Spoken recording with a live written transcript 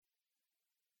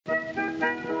Hello,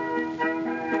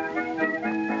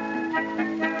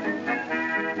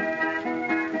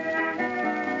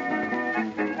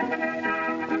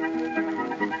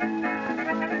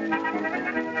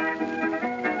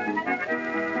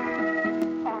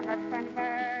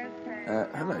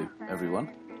 everyone,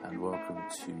 and welcome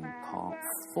to part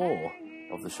 4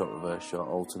 of the Shot Reverse Shot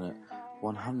Alternate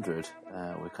 100.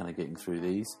 We're kind of getting through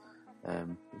these,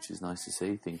 which is nice to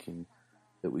see, thinking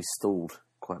that we stalled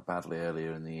quite badly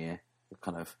earlier in the year. We're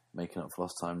kind of making up for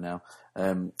lost time now.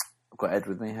 I've got Ed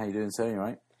with me. How you doing, sir? You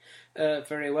all right?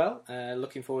 Very well.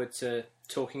 Looking forward to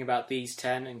talking about these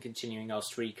 10 and continuing our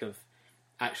streak of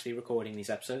actually recording these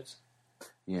episodes.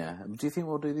 Yeah. Do you think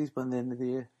we'll do these by the end of the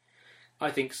year? I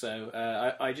think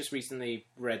so. I just recently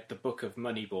read the book of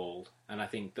Moneyball, and I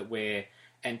think that we're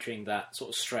entering that sort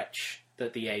of stretch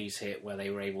that the A's hit where they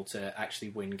were able to actually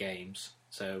win games.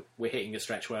 So we're hitting a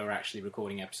stretch where we're actually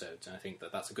recording episodes, and I think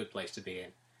that that's a good place to be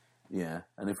in. Yeah,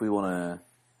 and if we want to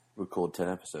record 10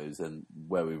 episodes, then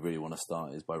where we really want to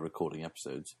start is by recording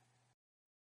episodes.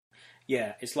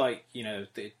 Yeah, it's like,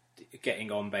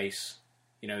 getting on base,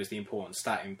 is the important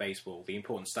stat in baseball. The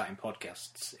important stat in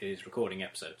podcasts is recording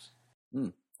episodes.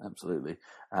 Absolutely.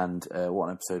 And what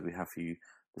an episode we have for you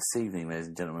this evening, ladies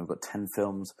and gentlemen. We've got 10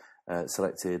 films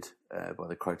selected by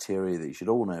the criteria that you should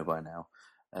all know by now.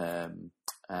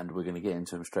 And we're going to get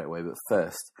into them straight away. But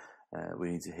first,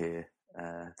 we need to hear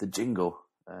the jingle.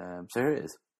 So here it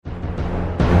is.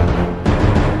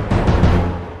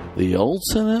 The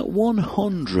Alternate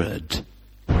 100.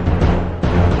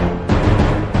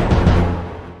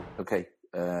 Okay,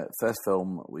 first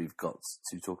film we've got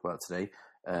to talk about today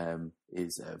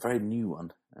is a very new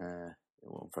one.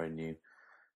 Very new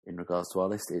in regards to our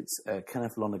list. It's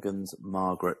Kenneth Lonergan's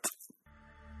Margaret.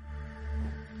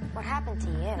 What happened to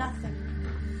you? Nothing.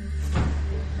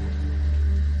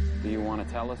 Do you want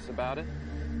to tell us about it?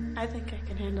 I think I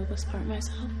can handle this part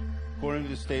myself. According to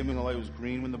the statement, the light was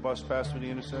green when the bus passed through the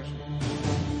intersection?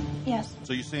 Yes.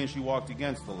 So you're saying she walked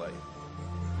against the light?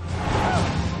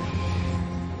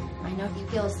 I know you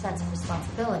feel a sense of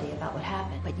responsibility about what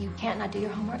happened, but you can't not do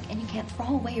your homework, and you can't throw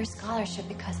away your scholarship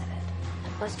because of it. The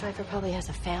bus driver probably has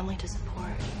a family to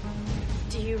support.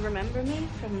 Do you remember me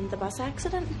from the bus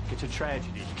accident? It's a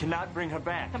tragedy. You cannot bring her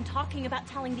back. I'm talking about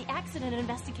telling the accident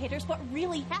investigators what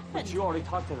really happened. But you already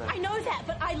talked to them. I know that,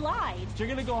 but I lied. You're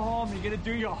gonna go home, you're gonna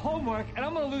do your homework, and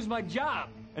I'm gonna lose my job.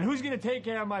 And who's gonna take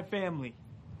care of my family?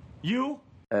 You?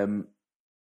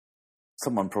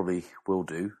 Someone probably will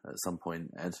do at some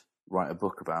point, Ed, write a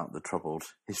book about the troubled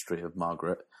history of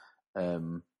Margaret.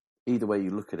 Either way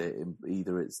you look at it,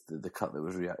 either it's the cut that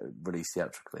was released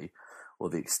theatrically or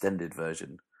the extended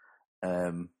version.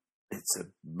 It's a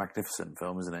magnificent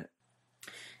film, isn't it?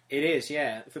 It is,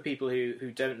 yeah. For people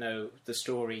who don't know the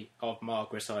story of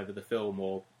Margaret, either the film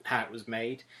or how it was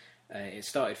made, it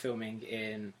started filming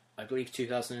in, I believe,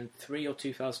 2003 or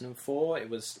 2004. It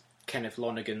was Kenneth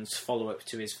Lonergan's follow-up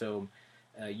to his film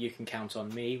You Can Count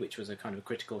on Me, which was a kind of a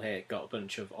critical hit, got a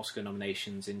bunch of Oscar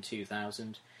nominations in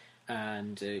 2000,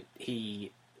 and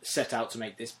he set out to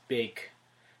make this big,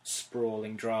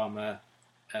 sprawling drama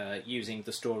using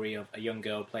the story of a young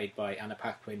girl played by Anna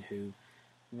Paquin who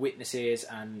witnesses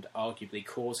and arguably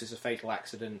causes a fatal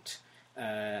accident,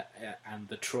 and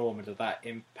the trauma that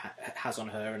has on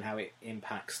her and how it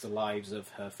impacts the lives of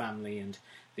her family and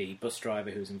the bus driver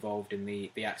who's involved in the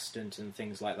accident and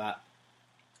things like that.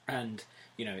 And,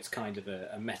 it's kind of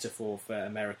a metaphor for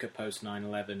America post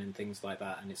 9/11 and things like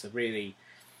that. And it's a really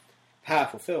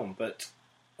powerful film, but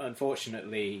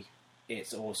unfortunately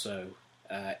it's also,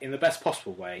 in the best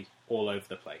possible way, all over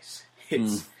the place.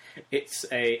 It's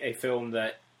a film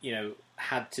that,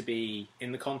 had to be,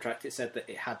 in the contract it said that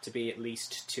it had to be at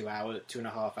least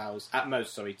 2.5 hours, at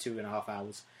most, 2.5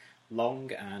 hours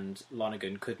long, and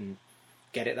Lonergan couldn't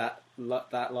get it that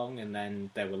long, and then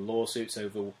there were lawsuits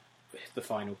over the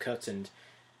final cut, and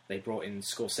they brought in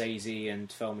Scorsese and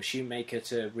Thelma Schoonmaker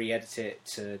to re-edit it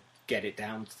to get it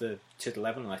down to the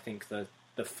level, and I think the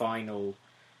final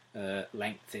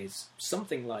length is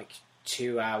something like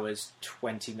 2 hours,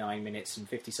 29 minutes and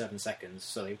 57 seconds,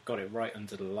 so they've got it right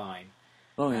under the line.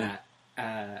 Oh, yeah.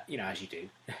 As you do.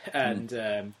 And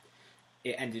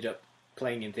it ended up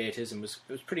playing in theatres and was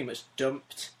pretty much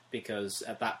dumped because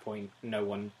at that point no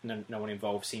one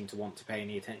involved seemed to want to pay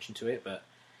any attention to it, but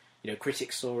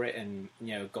critics saw it and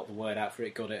got the word out for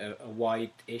it, got it a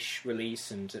wide-ish release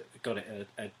and got it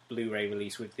a Blu-ray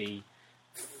release with the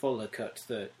fuller cut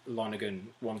that Lonergan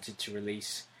wanted to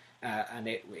release, and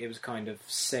it was kind of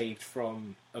saved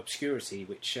from obscurity,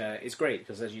 which is great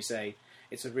because, as you say,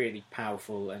 it's a really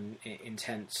powerful and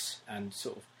intense and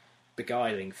sort of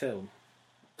beguiling film.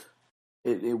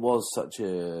 it was such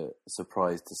a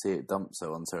surprise to see it dumped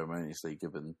so unceremoniously,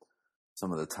 given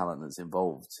some of the talent that's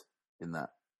involved in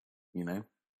that. You know,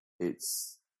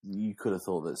 you could have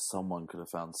thought that someone could have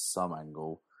found some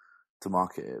angle to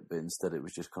market it, but instead it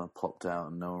was just kind of plopped out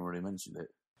and no one really mentioned it.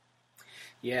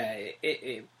 Yeah,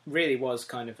 it really was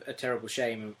kind of a terrible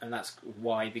shame, and that's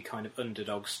why the kind of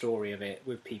underdog story of it,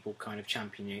 with people kind of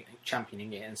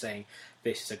championing it and saying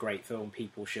this is a great film,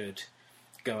 people should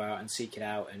go out and seek it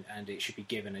out, and it should be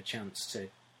given a chance to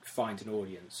find an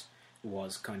audience,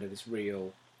 was kind of this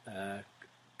real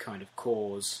kind of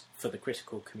cause for the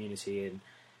critical community in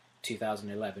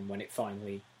 2011 when it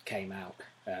finally came out,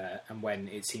 and when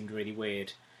it seemed really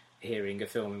weird hearing a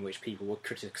film in which people were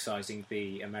criticising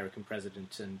the American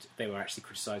president and they were actually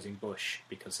criticising Bush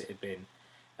because it had been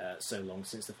so long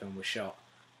since the film was shot.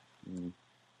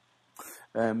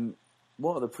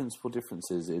 What are the principal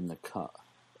differences in the cut,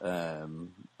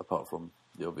 apart from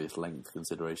the obvious length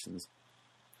considerations?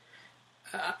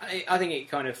 I think it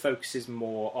kind of focuses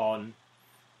more on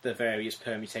the various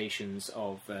permutations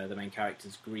of the main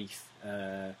character's grief,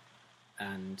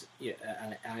 and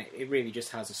it really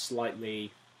just has a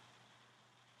slightly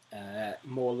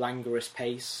more languorous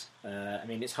pace. I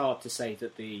mean, it's hard to say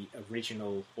that the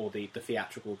original or the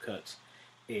theatrical cut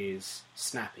is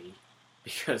snappy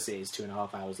because it is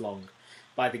 2.5 hours long,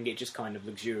 but I think it just kind of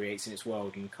luxuriates in its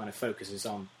world and kind of focuses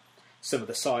on some of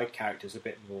the side characters a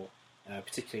bit more,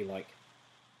 particularly like,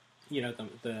 you know,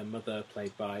 the mother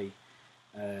played by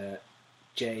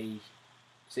J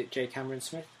Cameron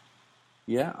Smith?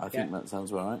 Yeah, I think that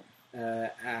sounds right.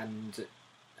 And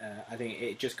I think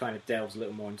it just kind of delves a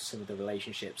little more into some of the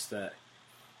relationships that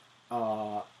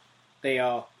are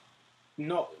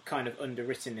not kind of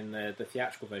underwritten in the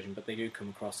theatrical version, but they do come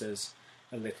across as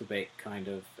a little bit kind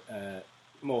of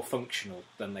more functional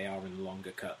than they are in the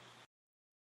longer cut.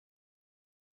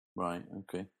 Right,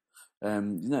 okay.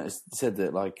 You know, it said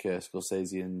that like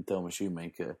Scorsese and Thelma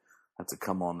Shoemaker had to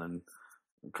come on and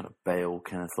kind of bail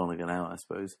Kenneth Lonergan out, I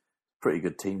suppose. Pretty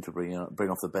good team to bring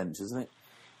off the bench, isn't it?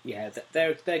 Yeah,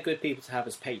 they're good people to have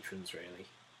as patrons, really.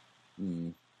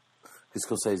 Because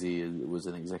Scorsese was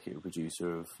an executive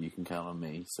producer of You Can Count on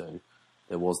Me, so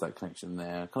there was that connection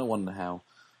there. I kind of wonder how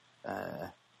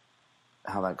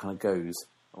that kind of goes.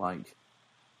 Like,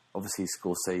 obviously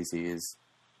Scorsese is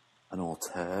an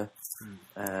auteur.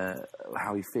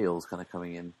 How he feels kind of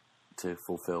coming in to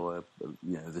fulfill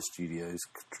the studio's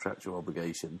contractual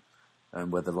obligation,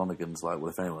 and whether Lonergan's like,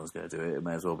 well, if anyone's going to do it, it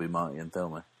may as well be Marty and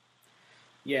Thelma.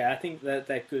 Yeah, I think that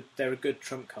they're good. They're a good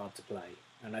trump card to play,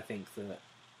 and I think that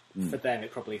for them it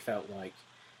probably felt like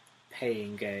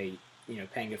paying a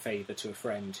favour to a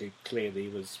friend who clearly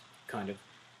was kind of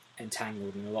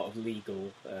entangled in a lot of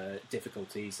legal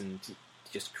difficulties and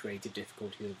just creative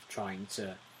difficulties of trying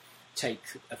to take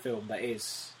a film that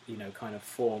is, kind of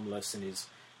formless and is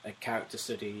a character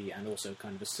study and also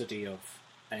kind of a study of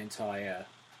an entire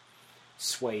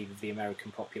swathe of the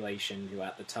American population who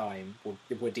at the time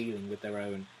were dealing with their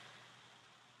own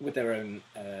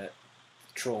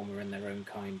trauma and their own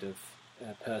kind of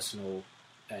personal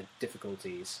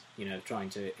difficulties, trying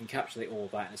to encapsulate all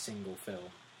that in a single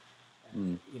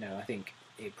film. I think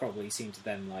it probably seemed to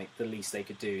them like the least they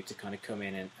could do to kind of come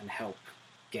in and help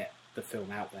get the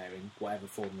film out there in whatever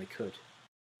form they could.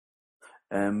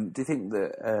 Do you think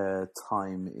that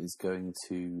time is going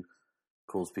to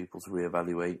cause people to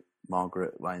reevaluate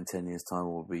Margaret, like in 10 years' time,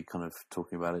 or will we be kind of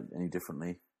talking about it any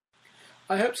differently?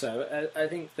 I hope so. I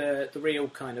think the real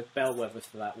kind of bellwether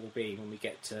for that will be when we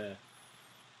get to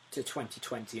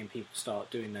 2020 and people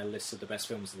start doing their lists of the best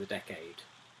films of the decade.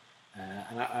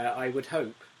 And I would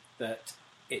hope that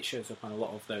it shows up on a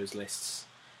lot of those lists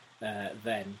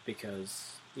then,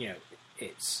 because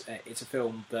it's a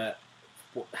film that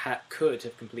could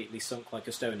have completely sunk like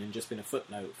a stone and just been a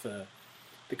footnote for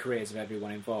the careers of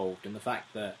everyone involved. And the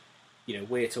fact that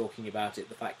we're talking about it,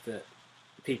 the fact that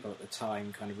people at the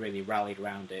time kind of really rallied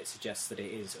around it, suggests that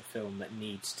it is a film that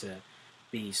needs to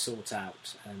be sought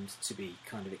out and to be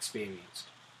kind of experienced.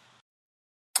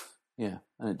 Yeah,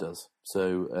 and it does.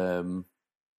 So,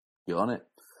 you're on it.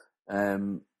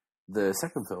 The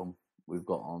second film we've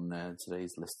got on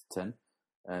today's list of 10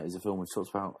 is a film we've talked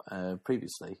about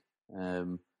previously,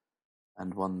 and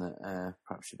one that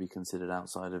perhaps should be considered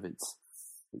outside of its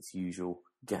usual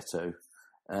ghetto.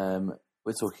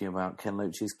 We're talking about Ken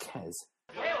Loach's Kes.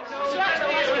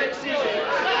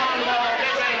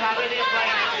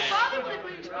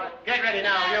 Get ready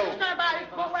now, you.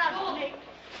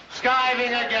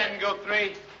 Skiving again,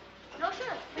 Guthrie. No,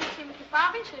 sir. Mr.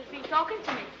 Robinson has been talking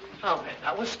to me. Oh, man,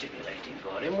 that was stimulating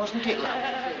for him, wasn't it,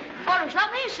 lad? What does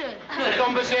that mean, sir? The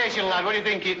conversation, lad. What do you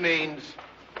think it means?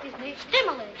 Isn't it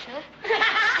stimulator?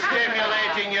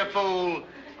 Stimulating, you fool.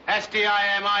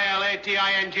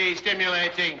 S-T-I-M-I-L-A-T-I-N-G,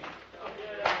 stimulating.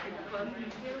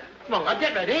 Come on,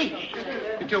 get ready.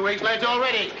 You're 2 weeks late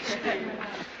already.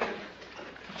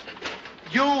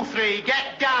 You three,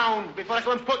 get down before I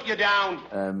come and put you down.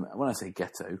 When I say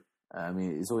ghetto, I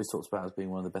mean, it's always talked about as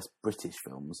being one of the best British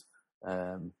films,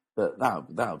 but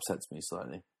that upsets me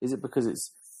slightly. Is it because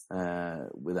it's,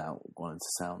 without wanting to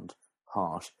sound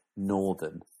harsh,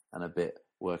 northern and a bit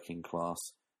working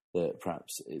class, that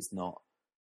perhaps it's not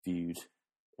viewed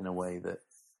in a way that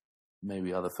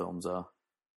maybe other films are?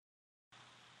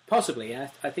 Possibly.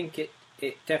 I think it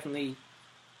definitely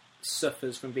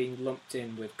suffers from being lumped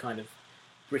in with kind of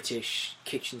British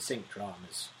kitchen sink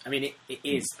dramas. I mean, it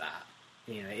is that.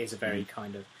 You know, it is a very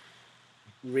kind of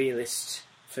realist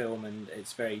film, and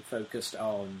it's very focused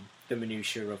on the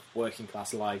minutiae of working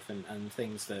class life and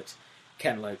things that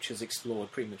Ken Loach has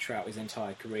explored pretty much throughout his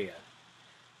entire career.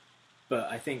 But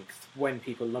I think when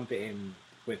people lump it in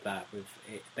with that,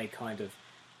 they kind of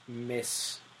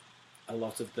miss a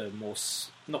lot of the more,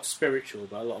 not spiritual,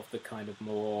 but a lot of the kind of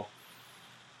more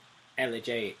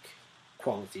elegiac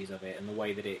qualities of it, and the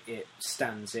way that it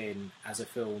stands in as a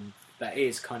film that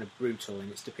is kind of brutal in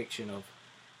its depiction of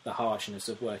the harshness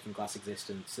of working class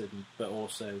existence, but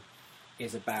also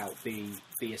is about the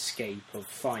escape of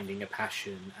finding a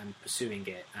passion and pursuing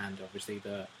it, and obviously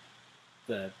the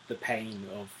pain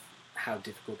of how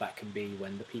difficult that can be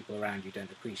when the people around you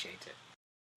don't appreciate it.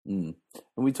 And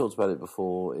we talked about it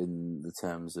before in the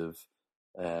terms of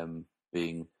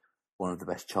being one of the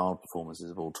best child performances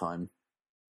of all time.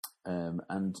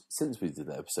 And since we did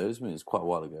that episode, I mean, it's quite a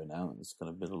while ago now, it's kind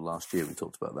of middle of last year we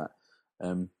talked about that,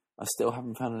 I still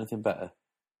haven't found anything better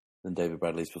than David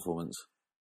Bradley's performance.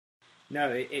 No,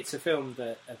 it's a film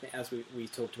that, I think, as we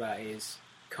talked about, is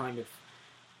kind of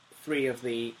free of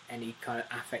any kind of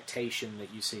affectation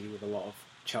that you see with a lot of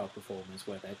child performers,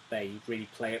 where they really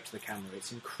play up to the camera.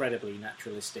 It's incredibly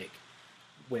naturalistic,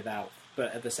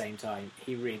 but at the same time,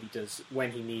 he really does,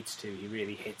 when he needs to, he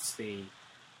really hits the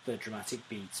dramatic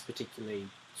beats, particularly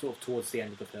sort of towards the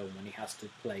end of the film when he has to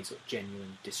play sort of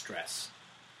genuine distress.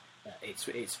 It's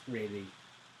really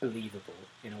believable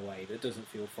in a way that doesn't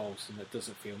feel false and that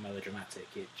doesn't feel melodramatic.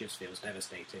 It just feels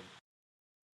devastating.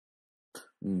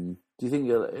 Do you think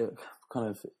do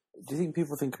you think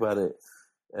people think about it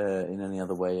in any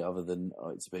other way other than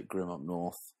it's a bit grim up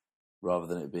north, rather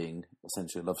than it being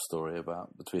essentially a love story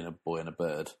between a boy and a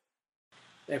bird?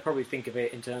 They probably think of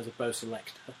it in terms of Bo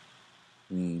Selector.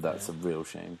 That's a real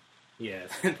shame. Yeah,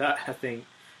 that I think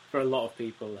for a lot of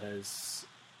people has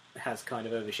kind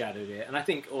of overshadowed it. And I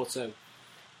think also,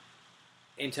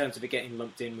 in terms of it getting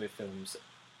lumped in with films,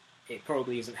 it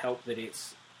probably isn't helped that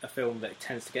it's a film that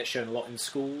tends to get shown a lot in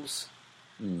schools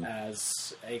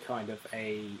as a kind of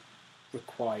a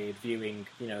required viewing.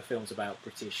 You know, films about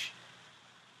British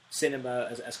cinema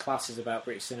as classes about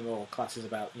British cinema, or classes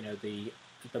about, you know, the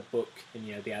book and,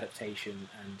 you know, the adaptation.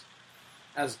 And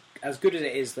as good as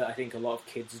it is that I think a lot of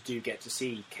kids do get to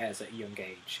see Kes at a young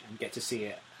age and get to see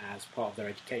it as part of their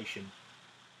education,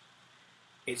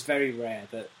 it's very rare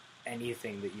that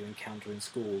anything that you encounter in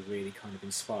school really kind of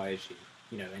inspires you.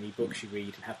 You know, any books you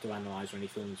read and have to analyse, or any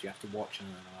films you have to watch and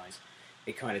analyse,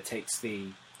 it kind of takes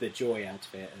the joy out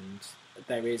of it. And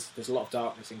there's a lot of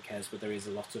darkness in Kes, but there is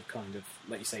a lot of kind of,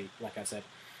 like I said,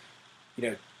 you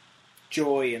know,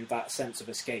 joy and that sense of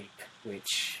escape,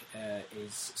 which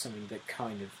is something that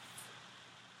kind of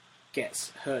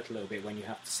gets hurt a little bit when you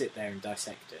have to sit there and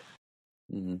dissect it.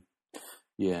 Mm-hmm.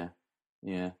 Yeah.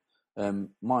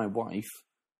 My wife,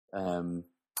 her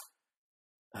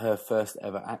first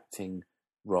ever acting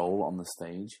role on the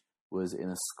stage was in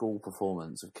a school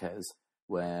performance of Kes,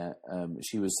 where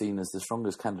she was seen as the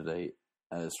strongest candidate,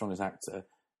 strongest actor.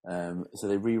 So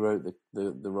they rewrote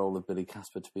the role of Billy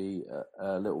Casper to be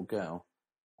a little girl.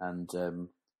 And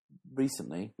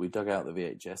recently we dug out the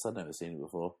VHS. I'd never seen it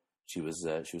before. She was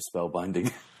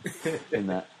spellbinding in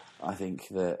that. I think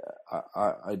that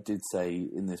I did say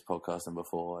in this podcast and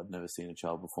before, I'd never seen a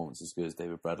child performance as good as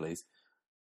David Bradley's.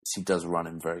 She does run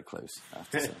him very close, I have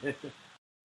to say.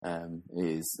 It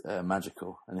is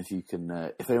magical. And if you can,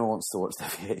 if anyone wants to watch the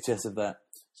VHS of that,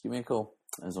 just give me a call.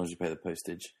 As long as you pay the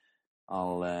postage,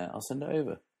 I'll send it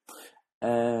over.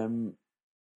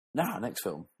 Now, next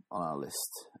film on our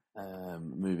list,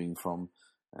 moving from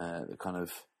the kind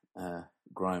of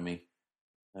grimy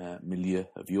milieu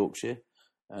of Yorkshire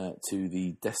to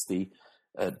the dusty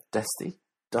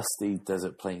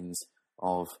desert plains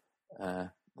of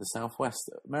the Southwest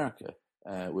America.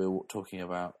 We're talking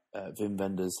about Wim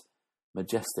Wenders'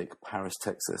 majestic Paris,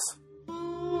 Texas.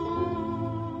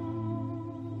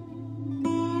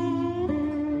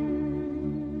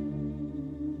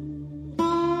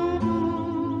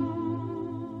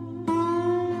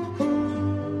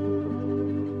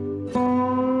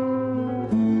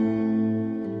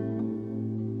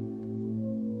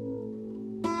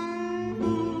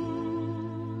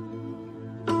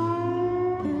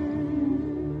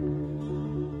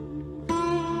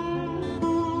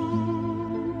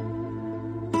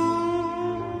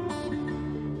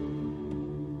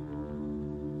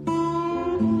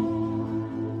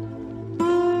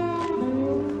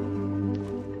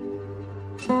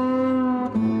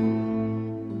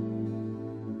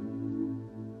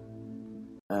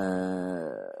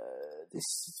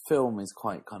 This film is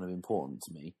quite kind of important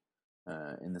to me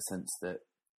in the sense that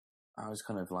I was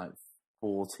kind of like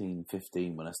 14,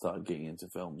 15 when I started getting into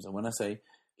films. And when I say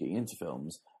getting into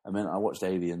films, I mean I watched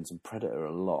Aliens and Predator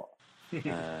a lot.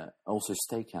 Also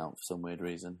Stakeout for some weird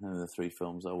reason. Those are the three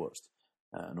films I watched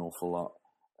an awful lot.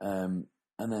 And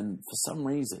then for some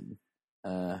reason,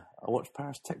 I watched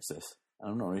Paris, Texas.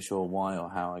 And I'm not really sure why or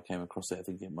how I came across it. I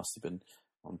think it must have been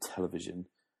on television.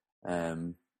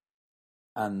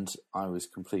 And I was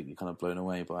completely kind of blown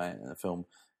away by it. A film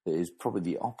that is probably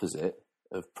the opposite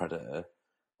of Predator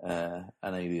and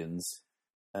Aliens.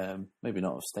 Maybe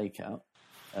not of Stakeout.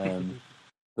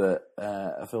 But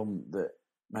a film that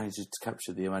manages to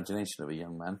capture the imagination of a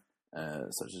young man,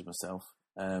 such as myself.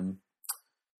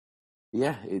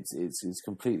 Yeah, it's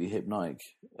completely hypnotic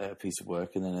piece of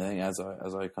work. And then I think as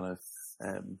I kind of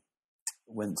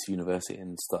went to university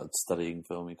and started studying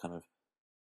film, you kind of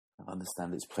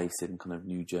understand its place in kind of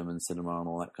new German cinema and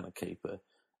all that kind of caper.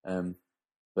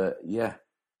 But yeah,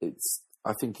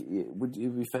 I think would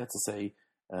it be fair to say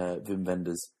Wim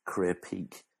Wenders' career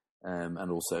peak,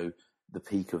 and also the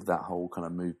peak of that whole kind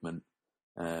of movement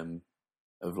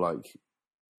of like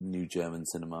new German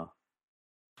cinema?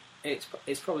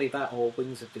 It's probably that or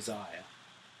Wings of Desire.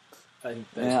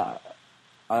 Yeah,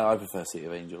 I prefer City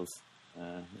of Angels.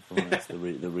 If I'm honest, the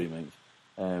remake.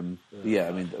 Yeah,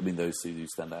 I mean those two do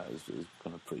stand out as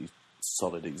kind of pretty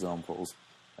solid examples.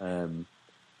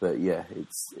 But yeah,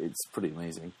 it's pretty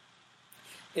amazing.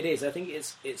 It is. I think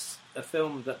it's a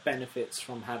film that benefits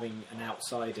from having an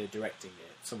outsider directing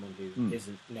it, someone who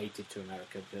isn't native to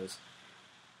America, because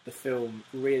the film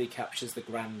really captures the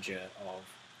grandeur of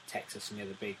Texas, the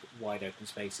big, wide open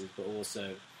spaces, but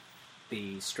also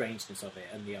the strangeness of it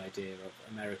and the idea of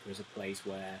America as a place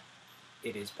where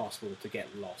it is possible to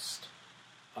get lost,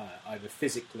 either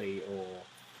physically or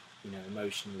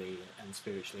emotionally and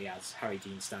spiritually, as Harry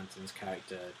Dean Stanton's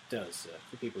character does.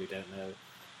 For people who don't know,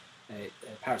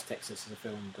 Paris, Texas is a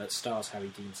film that stars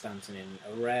Harry Dean Stanton in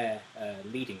a rare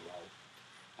leading role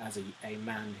as a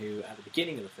man who, at the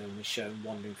beginning of the film, is shown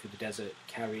wandering through the desert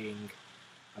carrying,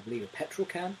 I believe, a petrol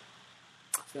can.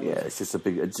 Yeah, it's just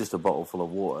a bottle full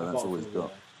of water. That's all he's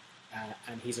got.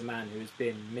 And he's a man who's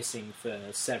been missing for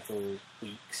several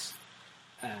weeks.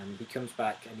 And he comes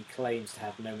back and he claims to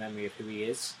have no memory of who he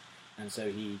is, and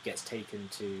so he gets taken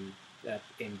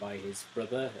in by his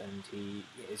brother, and he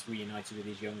is reunited with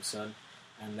his young son,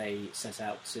 and they set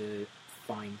out to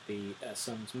find the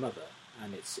son's mother.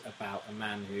 And it's about a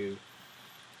man who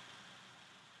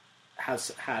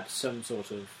has had some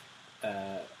sort of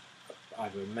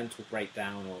either a mental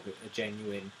breakdown or a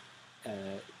genuine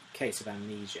case of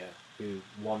amnesia, who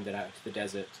wandered out into the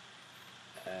desert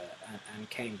and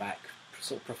came back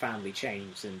sort of profoundly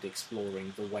changed, and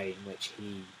exploring the way in which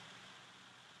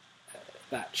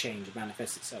that change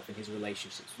manifests itself in his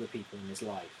relationships with the people in his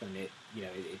life. And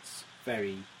it's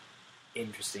very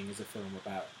interesting as a film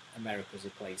about America as a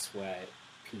place where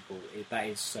that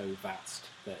is so vast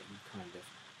that you kind of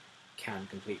can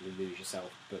completely lose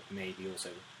yourself, but maybe also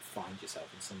find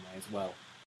yourself in some way as well.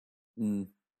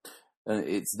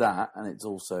 It's that, and it's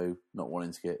also not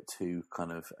wanting to get too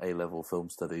kind of A-level film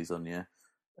studies on you.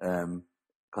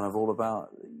 Kind of all about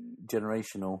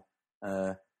generational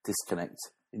disconnect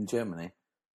in Germany.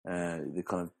 The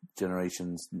kind of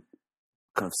generations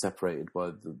kind of separated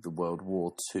by the World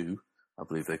War II, I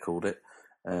believe they called it,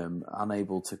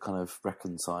 unable to kind of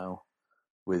reconcile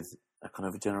with a kind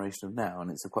of a generation of now. And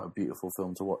it's quite a beautiful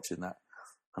film to watch in that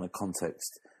kind of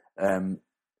context.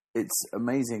 It's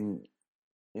amazing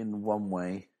in one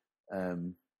way,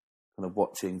 kind of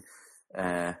watching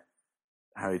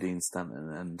Harry Dean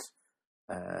Stanton and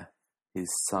his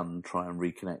son try and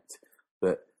reconnect,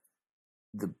 but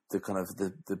the kind of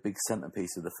the big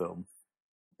centerpiece of the film,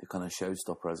 the kind of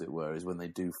showstopper as it were, is when they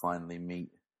do finally meet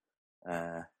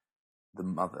the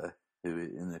mother, who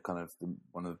in the kind of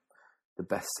one of the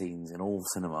best scenes in all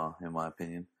cinema, in my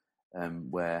opinion,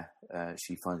 where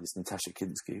she finds, it's Natasha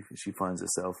Kinski. She finds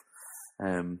herself,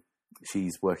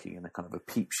 she's working in a kind of a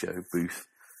peep show booth,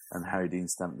 and Harry Dean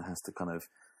Stanton has to kind of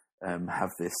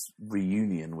have this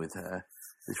reunion with her,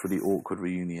 this really awkward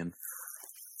reunion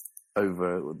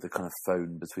over the kind of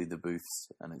phone between the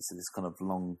booths, and it's this kind of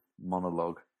long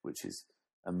monologue which is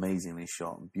amazingly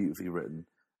shot and beautifully written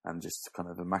and just kind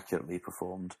of immaculately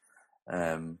performed.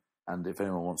 And if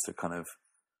anyone wants to kind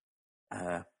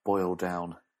of boil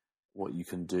down what you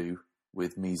can do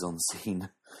with mise en scene,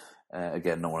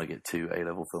 again, not want to get too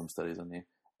A-level film studies on you,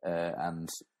 and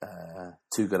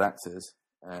two good actors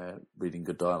reading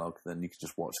good dialogue, then you can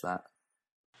just watch that.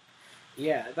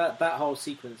 Yeah, that whole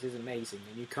sequence is amazing,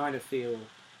 and you kind of feel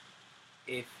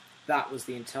if that was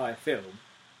the entire film,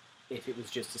 if it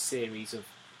was just a series of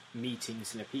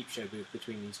meetings in a peep show booth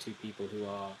between these two people who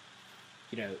are,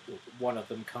 you know, one of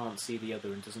them can't see the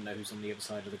other and doesn't know who's on the other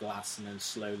side of the glass, and then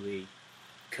slowly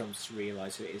comes to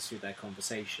realise who it is through their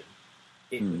conversation,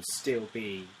 it would still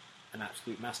be an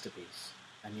absolute masterpiece.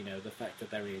 And, you know, the fact that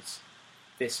there is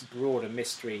this broader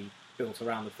mystery built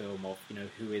around the film of, you know,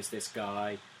 who is this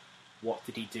guy, what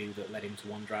did he do that led him to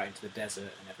wander out into the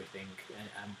desert and everything,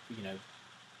 and you know,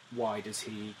 why does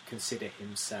he consider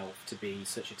himself to be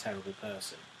such a terrible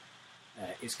person,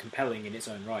 is compelling in its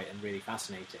own right and really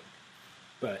fascinating.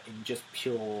 But in just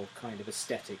pure kind of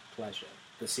aesthetic pleasure,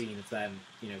 the scene of them,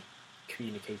 you know,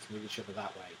 communicating with each other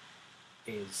that way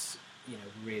is, you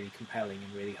know, really compelling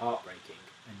and really heartbreaking.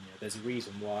 And, you know, there's a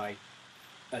reason why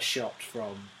a shot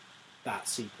from that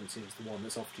sequence is the one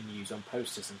that's often used on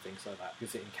posters and things like that,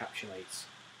 because it encapsulates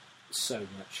so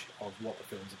much of what the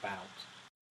film's about.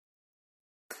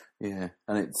 Yeah,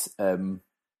 and it's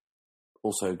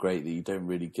also great that you don't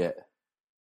really get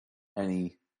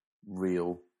any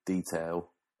real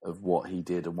detail of what he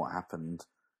did and what happened.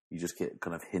 You just get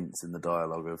kind of hints in the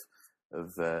dialogue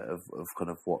of kind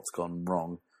of what's gone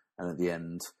wrong, and at the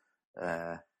end,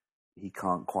 he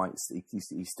can't quite.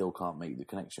 He still can't make the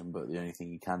connection, but the only thing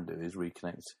he can do is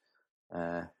reconnect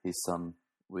his son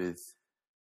with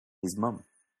his mum,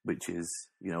 which is,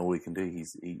 you know, all he can do.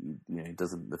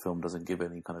 The film doesn't give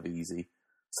any kind of easy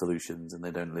solutions, and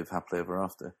they don't live happily ever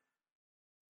after.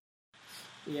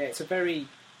 Yeah, it's a very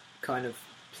kind of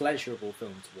pleasurable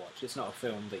film to watch. It's not a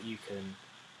film that you can.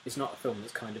 It's not a film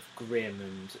that's kind of grim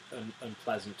and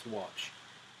unpleasant to watch,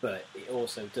 but it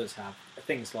also does have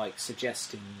things like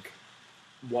suggesting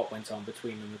what went on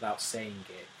between them without saying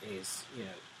it is, you know,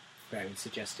 very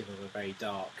suggestive of a very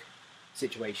dark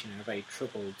situation and a very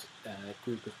troubled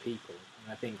group of people.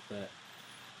 And I think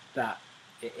that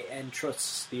it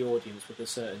entrusts the audience with a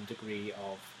certain degree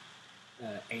of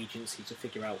agency to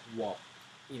figure out what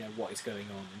is going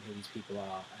on and who these people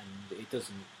are. And it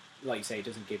doesn't, like you say, it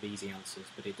doesn't give easy answers,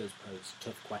 but it does pose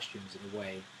tough questions in a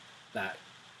way that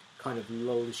kind of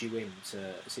lulls you into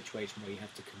a situation where you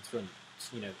have to confront,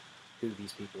 you know, who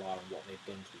these people are and what they've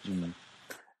done to each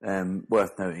other.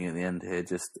 Worth noting at the end here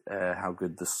just how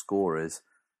good the score is.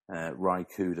 Ry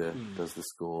Cooder does the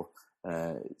score.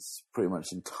 It's pretty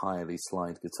much entirely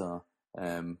slide guitar,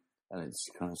 and it's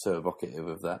kind of so evocative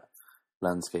of that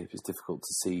landscape. It's difficult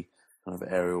to see kind of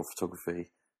aerial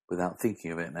photography without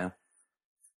thinking of it now.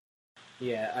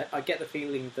 Yeah, I get the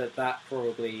feeling that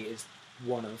probably is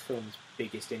one of the film's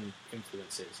biggest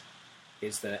influences,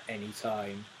 is that any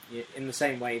time, in the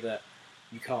same way that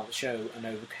you can't show an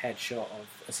overhead shot of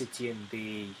a city in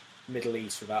the Middle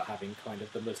East without having kind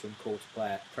of the Muslim call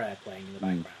to prayer playing in the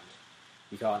background.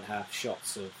 You can't have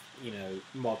shots of, you know,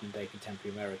 modern day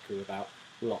contemporary America without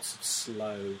lots of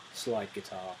slow slide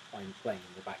guitar playing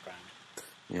in the background.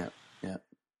 Yeah.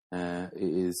 It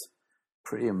is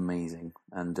pretty amazing,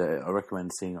 and I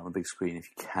recommend seeing it on a big screen if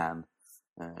you can,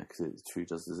 because it truly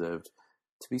does deserve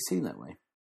to be seen that way.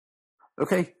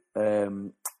 Okay,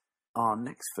 our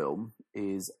next film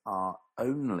is our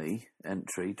only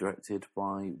entry directed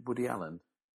by Woody Allen,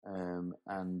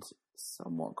 and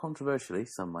somewhat controversially,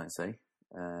 some might say,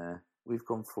 we've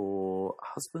gone for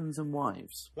Husbands and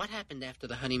Wives. What happened after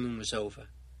the honeymoon was over?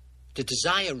 Did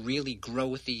desire really grow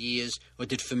with the years, or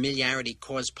did familiarity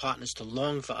cause partners to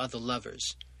long for other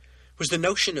lovers? Was the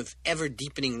notion of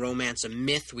ever-deepening romance a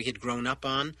myth we had grown up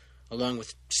on, along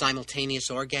with simultaneous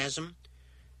orgasm?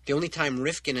 The only time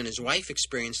Rifkin and his wife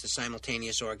experienced a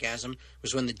simultaneous orgasm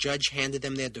was when the judge handed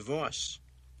them their divorce.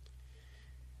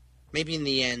 Maybe in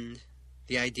the end,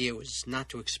 the idea was not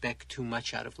to expect too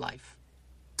much out of life.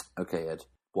 Okay, Ed,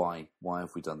 why? Why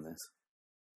have we done this?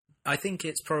 I think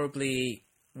it's probably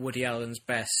Woody Allen's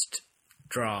best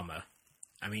drama.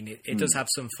 I mean, it does have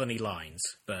some funny lines,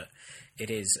 but it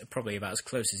is probably about as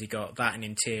close as he got. That and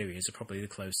Interiors are probably the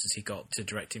closest he got to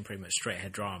directing pretty much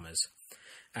straight-ahead dramas.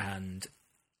 And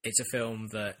it's a film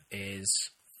that is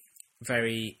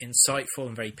very insightful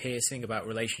and very piercing about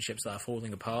relationships that are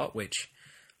falling apart, which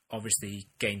obviously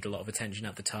gained a lot of attention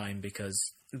at the time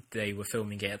because they were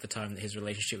filming it at the time that his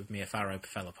relationship with Mia Farrow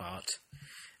fell apart.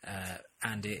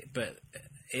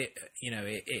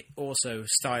 It also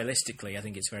stylistically, I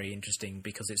think it's very interesting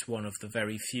because it's one of the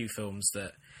very few films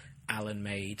that Allen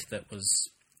made that was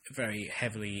very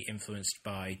heavily influenced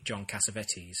by John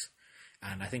Cassavetes.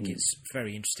 And I think it's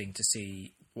very interesting to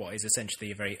see what is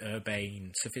essentially a very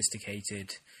urbane,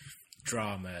 sophisticated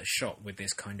drama shot with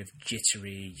this kind of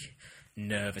jittery,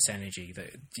 nervous energy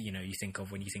that you think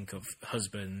of when you think of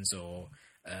Husbands or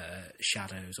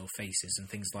Shadows or Faces and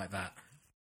things like that.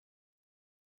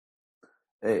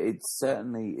 It's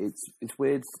certainly it's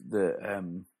weird that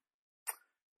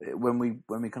when we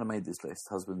kind of made this list,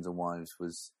 Husbands and Wives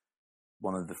was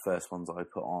one of the first ones I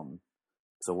put on.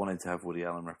 So I wanted to have Woody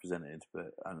Allen represented,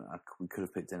 but we could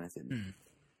have picked anything,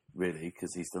 really,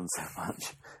 because he's done so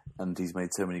much and he's made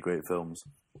so many great films.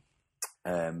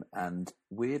 And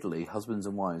weirdly, Husbands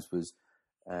and Wives was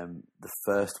the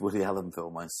first Woody Allen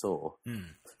film I saw.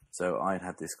 So I'd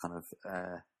had this kind of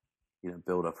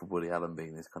build up of Woody Allen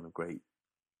being this kind of great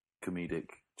comedic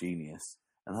genius,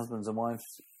 and Husbands and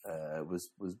Wives was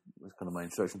kind of my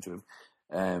introduction to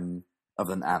him.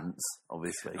 Other than Ants,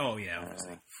 obviously. Oh yeah,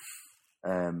 obviously.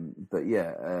 But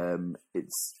yeah,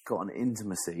 it's got an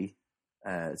intimacy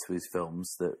to his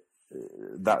films that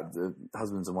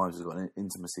Husbands and Wives has got an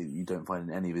intimacy that you don't find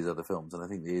in any of his other films, and I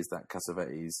think there is that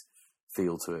Cassavetes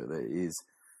feel to it that is.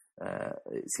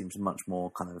 It seems much more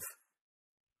kind of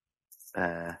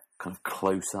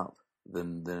close up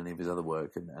than any of his other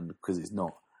work, and because it's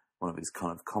not one of his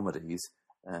kind of comedies.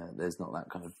 There's not that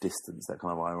kind of distance, that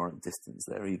kind of ironic distance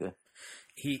there either.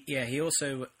 He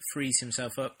also frees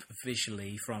himself up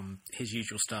visually from his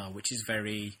usual style, which is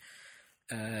very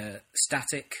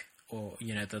static, or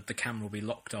the camera will be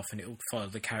locked off and it will follow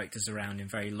the characters around in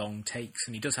very long takes.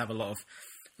 And he does have a lot of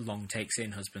long takes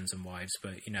in Husbands and Wives,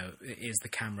 but it is the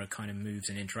camera kind of moves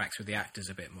and interacts with the actors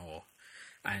a bit more.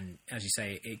 And as you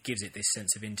say, it gives it this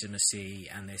sense of intimacy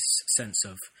and this sense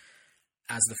of,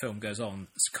 as the film goes on,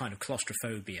 it's kind of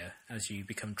claustrophobia as you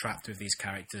become trapped with these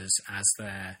characters as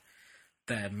their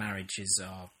marriages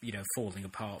are, falling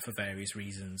apart for various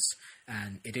reasons.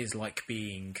 And it is like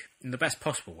being, in the best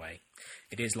possible way,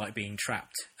 it is like being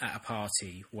trapped at a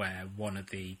party where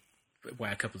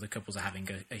a couple of the couples are having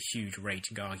a huge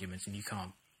raging argument and you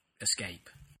can't escape.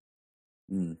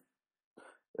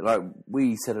 Like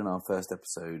we said in our first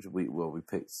episode, we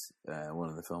picked one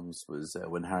of the films was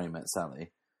When Harry Met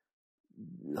Sally.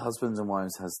 Husbands and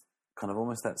Wives has kind of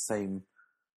almost that same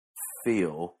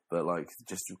feel, but like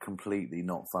just completely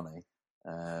not funny.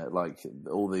 Like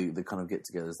all the kind of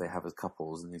get-togethers they have as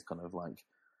couples and these kind of like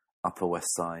Upper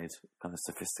West Side kind of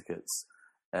sophisticates,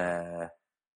 and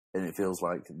it feels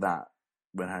like that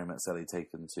When Harry Met Sally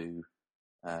taken to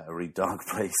a really dark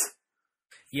place.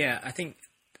 Yeah, I think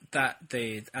that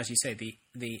as you say,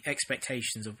 the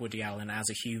expectations of Woody Allen as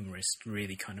a humorist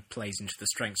really kind of plays into the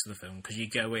strengths of the film, because you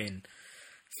go in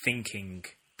thinking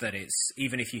that it's,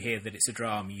 even if you hear that it's a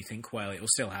drama, you think, well, it will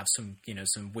still have some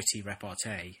witty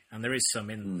repartee, and there is some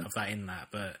of that in that,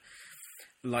 but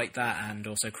like that, and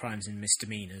also Crimes and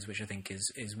Misdemeanors, which I think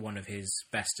is one of his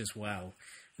best as well.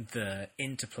 The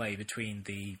interplay between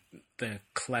the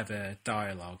clever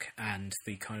dialogue and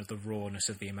the kind of the rawness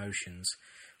of the emotions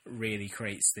really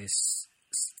creates this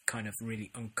kind of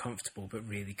really uncomfortable but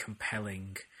really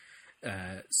compelling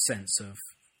sense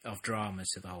of drama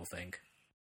to the whole thing.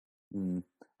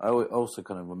 I also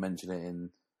kind of mention it in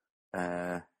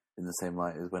the same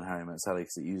light as When Harry Met Sally,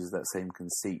 because it uses that same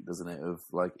conceit, doesn't it, of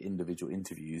like individual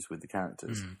interviews with the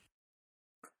characters,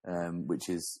 which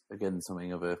is again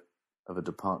something of a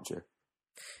departure.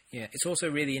 Yeah, it's also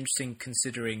really interesting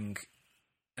considering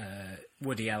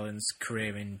Woody Allen's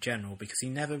career in general, because he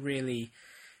never really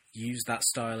used that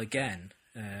style again.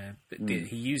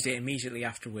 He used it immediately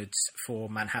afterwards for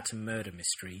Manhattan Murder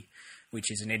Mystery, which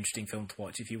is an interesting film to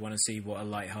watch if you want to see what a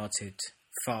light-hearted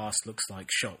farce looks like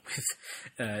shot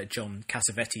with John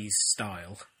Cassavetes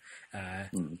style.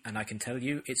 And I can tell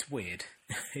you, it's weird.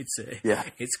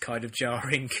 It's kind of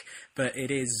jarring, but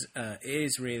it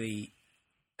is really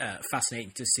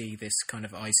fascinating to see this kind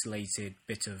of isolated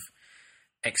bit of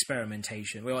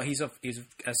experimentation. Well, he's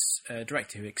a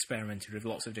director who experimented with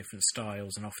lots of different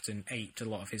styles and often aped a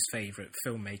lot of his favourite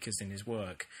filmmakers in his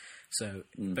work. So,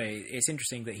 but it's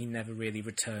interesting that he never really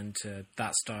returned to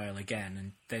that style again,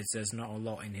 and there's not a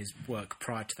lot in his work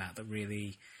prior to that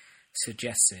really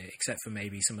suggests it, except for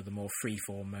maybe some of the more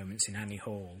freeform moments in Annie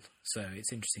Hall. So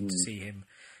it's interesting to see him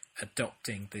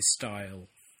adopting this style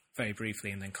very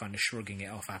briefly and then kind of shrugging it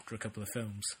off after a couple of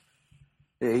films.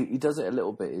 He does it a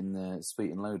little bit in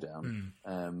Sweet and Lowdown.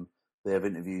 They have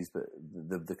interviews, but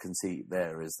the conceit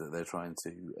there is that they're trying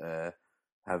to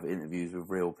have interviews with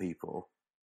real people,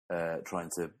 trying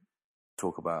to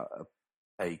talk about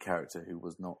a character who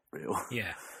was not real.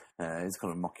 Yeah. It's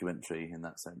kind of a mockumentary in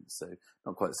that sense, so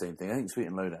not quite the same thing. I think Sweet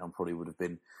and Lowdown probably would have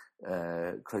been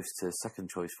close to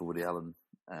second choice for Woody Allen.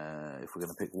 If we're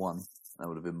going to pick one, that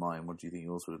would have been mine. What do you think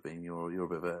yours would have been? You're a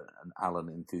bit of an Allen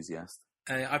enthusiast.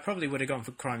 I probably would have gone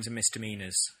for Crimes and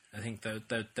Misdemeanors. I think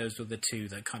those were the two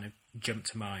that kind of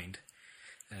jumped to mind.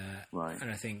 Right.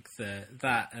 And I think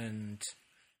that and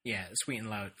Sweet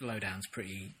and Lowdown's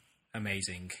pretty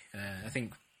amazing. I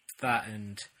think that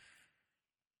and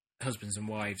Husbands and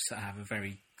Wives have a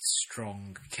very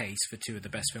strong case for two of the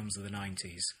best films of the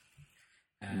 90s.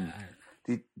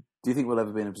 Do you think we'll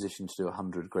ever be in a position to do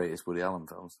 100 greatest Woody Allen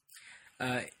films?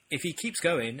 If he keeps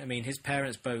going, I mean, his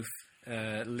parents both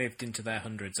lived into their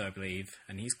hundreds, I believe,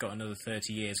 and he's got another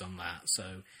 30 years on that.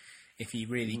 So if he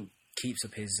really keeps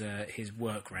up his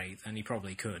work rate, then he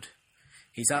probably could.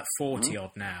 He's at 40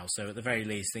 odd now, so at the very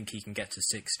least, I think he can get to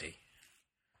 60.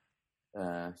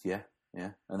 Yeah.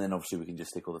 And then obviously we can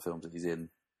just stick all the films that he's in,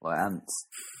 like Ants,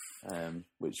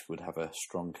 which would have a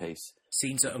strong case.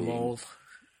 Scenes at a Mall.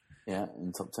 Yeah,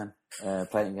 in top 10.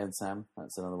 Playing Against Sam,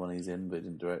 that's another one he's in, but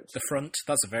didn't direct. The Front,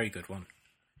 that's a very good one.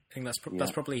 I think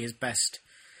that's probably his best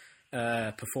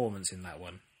performance in that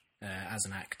one as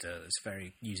an actor.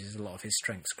 Uses a lot of his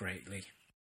strengths greatly.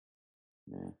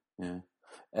 Yeah.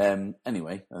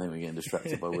 Anyway, I think we're getting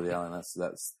distracted by Woody Allen.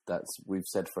 That's we've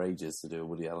said for ages to do a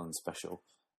Woody Allen special,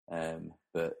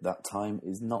 but that time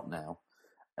is not now.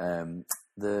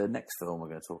 The next film we're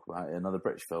going to talk about, another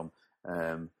British film,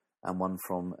 and one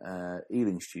from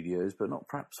Ealing Studios, but not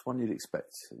perhaps one you'd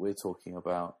expect. We're talking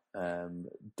about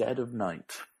Dead of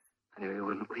Night. I knew you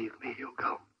wouldn't leave me,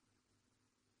 Hugo.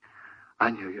 I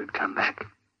knew you'd come back.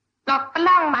 Not for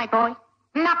long, my boy.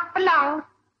 Not for long.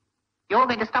 You're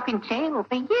going to stop in jail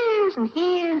for years and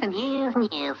years and years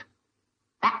and years.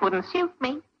 That wouldn't suit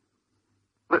me.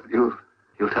 But you'll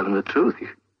tell them the truth.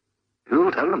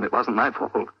 You'll tell them it wasn't my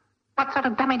fault. What sort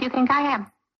of dummy do you think I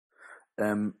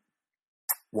am?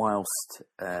 Whilst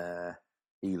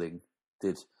Ealing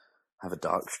did have a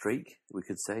dark streak, we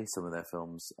could say some of their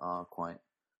films are quite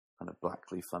kind of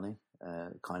blackly funny.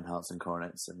 Kind Hearts and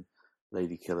Coronets and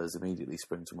Lady Killers immediately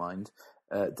spring to mind.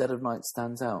 Dead of Night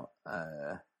stands out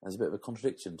as a bit of a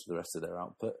contradiction to the rest of their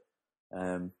output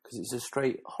because it's a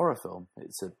straight horror film.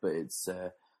 It's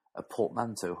a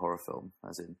portmanteau horror film,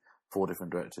 as in 4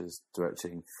 different directors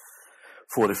directing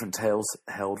 4 different tales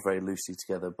held very loosely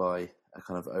together by a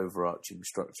kind of overarching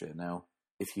structure. Now,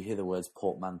 if you hear the words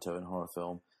portmanteau in horror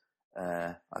film,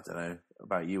 I don't know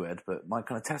about you, Ed, but my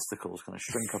kind of testicles kind of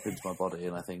shrink up into my body,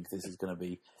 and I think this is going to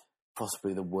be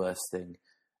possibly the worst thing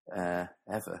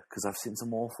ever, because I've seen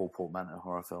some awful portmanteau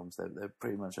horror films. They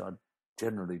pretty much are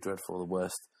generally dreadful. The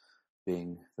worst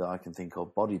being that I can think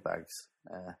of Body Bags,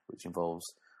 which involves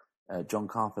John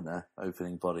Carpenter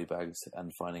opening body bags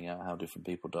and finding out how different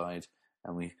people died,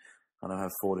 and we kind of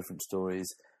have 4 different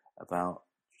stories about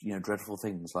dreadful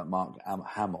things like Mark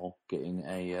Hamill getting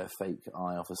a fake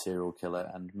eye off a serial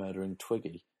killer and murdering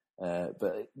Twiggy.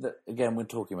 But again, we're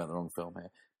talking about the wrong film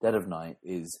here. Dead of Night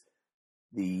is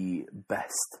the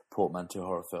best portmanteau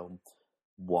horror film.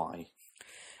 Why?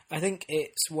 I think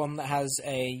it's one that has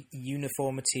a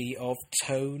uniformity of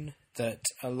tone that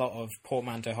a lot of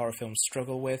portmanteau horror films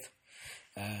struggle with.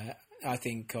 I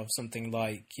think of something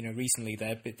like, recently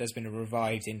there's been a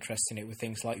revived interest in it with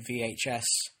things like VHS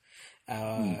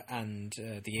and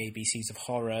the ABCs of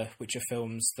Horror, which are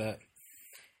films that,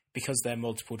 because they're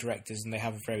multiple directors and they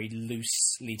have a very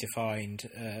loosely defined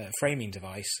framing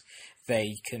device,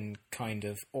 they kind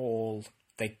of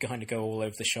go all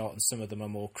over the shot, and some of them are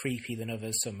more creepy than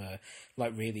others, some are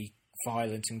like really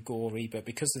violent and gory, but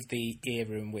because of the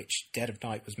era in which Dead of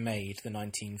Night was made, the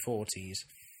 1940s,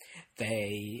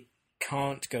 they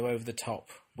can't go over the top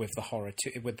with the horror,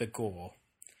 with the gore.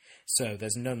 So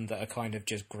there's none that are kind of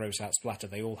just gross out splatter.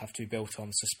 They all have to be built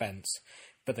on suspense,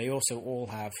 but they also all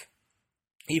have,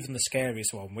 even the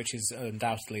scariest one, which is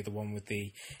undoubtedly the one with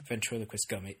the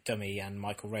ventriloquist dummy and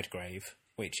Michael Redgrave,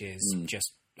 which is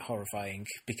just horrifying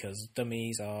because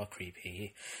dummies are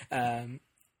creepy.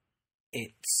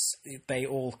 They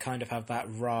all kind of have that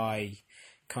wry,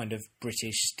 kind of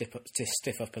British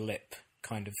stiff upper lip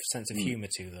kind of sense of humour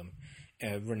to them,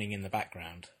 running in the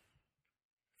background.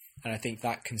 And I think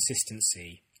that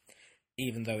consistency,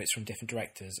 even though it's from different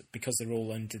directors, because they're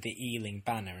all under the Ealing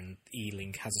banner, and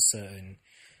Ealing has a certain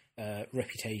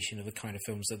reputation of the kind of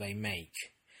films that they make,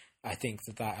 I think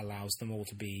that allows them all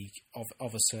to be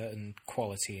of a certain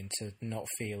quality and to not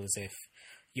feel as if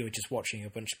you're just watching a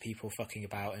bunch of people fucking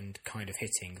about and kind of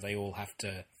hitting. They all have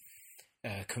to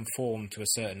conform to a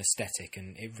certain aesthetic,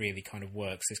 and it really kind of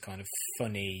works, this kind of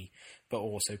funny but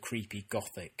also creepy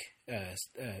gothic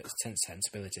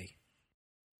sensibility.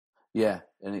 Yeah,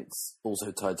 and it's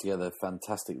also tied together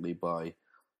fantastically by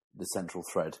the central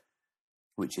thread,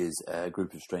 which is a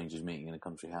group of strangers meeting in a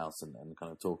country house and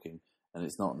kind of talking and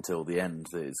it's not until the end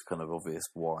that it's kind of obvious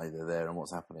why they're there and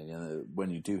what's happening. And when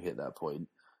you do hit that point,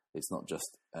 it's not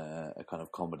just a kind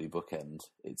of comedy bookend.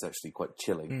 It's actually quite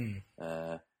chilling,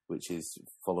 which is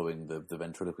following the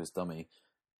ventriloquist dummy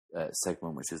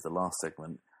segment, which is the last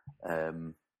segment.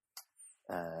 Kind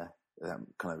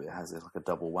of, it has like a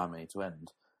double whammy to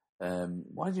end.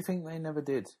 Why do you think they never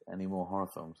did any more horror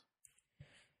films?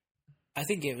 I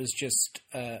think it was just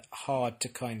hard to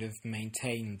kind of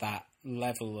maintain that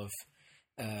level of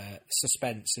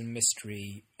suspense and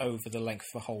mystery over the length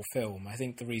of the whole film. I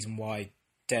think the reason why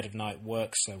Dead of Night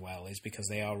works so well is because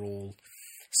they are all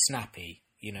snappy.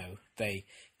 You know, they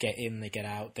get in, they get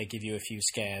out, they give you a few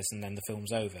scares, and then the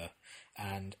film's over.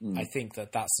 And I think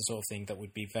that that's the sort of thing that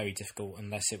would be very difficult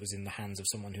unless it was in the hands of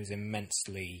someone who's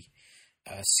immensely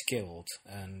skilled.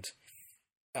 And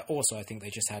also, I think they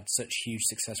just had such huge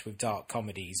success with dark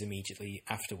comedies immediately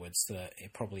afterwards that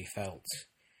it probably felt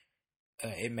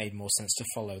it made more sense to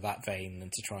follow that vein than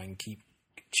to try and keep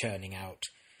churning out,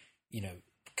 you know,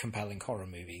 compelling horror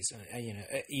movies. You know,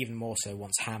 even more so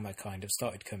once Hammer kind of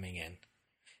started coming in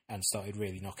and started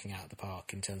really knocking out the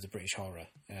park in terms of British horror.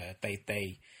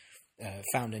 They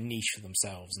found a niche for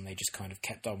themselves, and they just kind of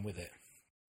kept on with it.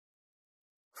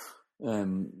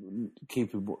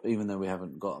 Even though we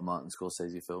haven't got a Martin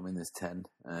Scorsese film in this 10,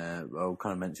 I'll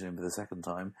kind of mention him for the second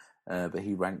time, but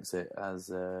he ranks it as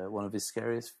one of his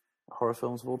scariest horror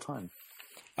films of all time.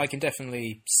 I can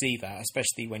definitely see that,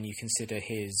 especially when you consider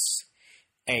his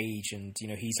age, and you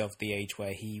know, he's of the age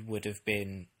where he would have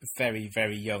been very,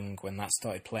 very young when that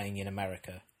started playing in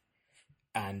America.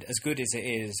 And as good as it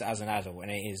is as an adult,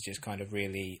 and it is just kind of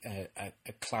really a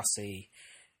classy,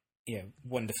 you know,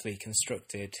 wonderfully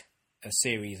constructed a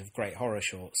series of great horror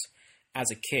shorts,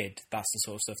 as a kid, that's the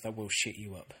sort of stuff that will shit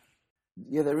you up.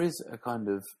 Yeah, there is a kind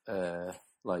of,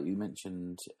 like you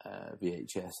mentioned,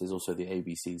 VHS, there's also the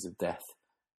ABCs of Death,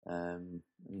 and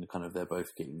kind of they're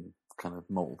both getting kind of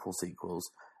multiple sequels.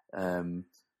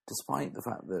 Despite the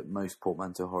fact that most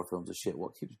portmanteau horror films are shit,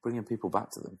 what keeps bringing people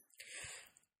back to them?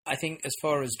 I think as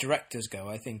far as directors go,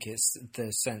 I think it's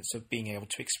the sense of being able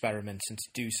to experiment and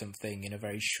to do something in a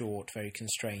very short, very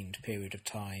constrained period of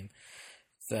time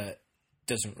that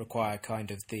doesn't require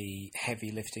kind of the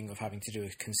heavy lifting of having to do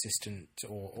a consistent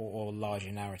or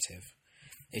larger narrative.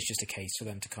 It's just a case for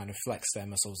them to kind of flex their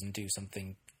muscles and do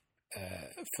something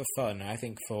for fun. And I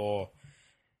think for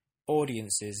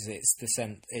audiences, it's the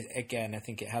sense, again, I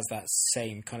think it has that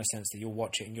same kind of sense that you'll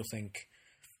watch it and you'll think,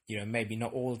 you know, maybe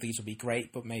not all of these will be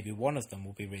great, but maybe one of them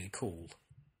will be really cool.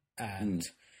 And,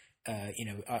 you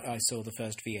know, I saw the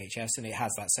first VHS and it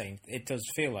has that same, it does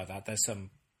feel like that. There's some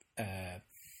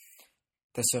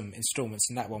installments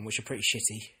in that one which are pretty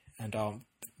shitty and aren't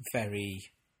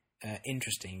very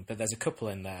interesting, but there's a couple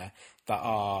in there that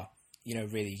are, you know,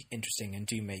 really interesting and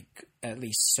do make at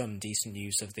least some decent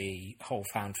use of the whole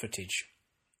found footage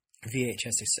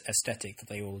VHS aesthetic that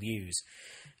they all use.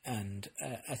 And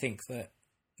I think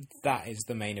that is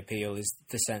the main appeal, is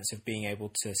the sense of being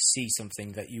able to see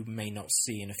something that you may not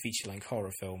see in a feature-length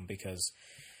horror film, because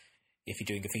if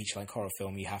you're doing a feature-length horror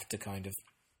film, you have to kind of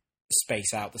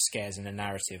space out the scares in a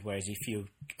narrative, whereas if you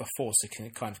are forced to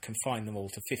kind of confine them all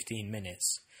to 15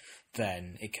 minutes,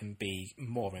 then it can be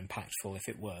more impactful if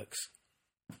it works.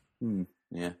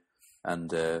 Yeah.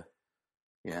 And,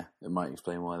 yeah, it might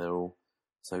explain why they're all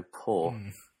so poor,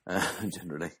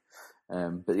 generally.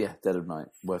 But yeah, Dead of Night,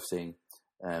 worth seeing.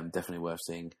 Definitely worth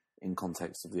seeing in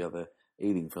context of the other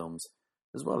Ealing films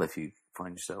as well, if you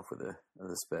find yourself with a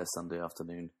spare Sunday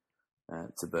afternoon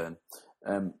to burn.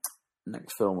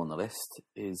 Next film on the list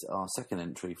is our second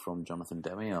entry from Jonathan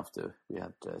Demme after we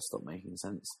had Stop Making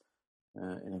Sense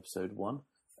in episode 1.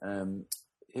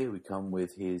 Here we come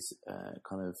with his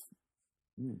kind of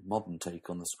modern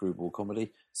take on the screwball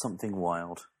comedy, Something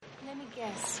Wild. Let me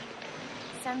guess.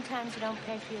 Sometimes you don't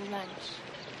pay for your lunch.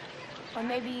 Or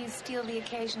maybe you steal the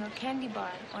occasional candy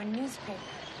bar or newspaper.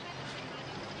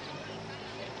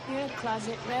 You're a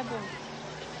closet rebel.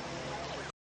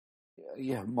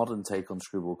 Yeah, modern take on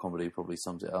screwball comedy probably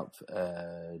sums it up.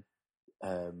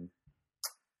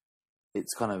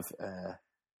 It's kind of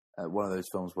one of those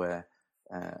films where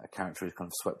a character is kind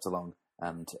of swept along,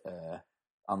 and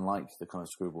unlike the kind of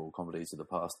screwball comedies of the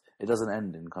past, it doesn't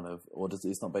end in kind of,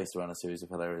 it's not based around a series of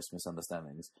hilarious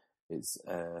misunderstandings. It's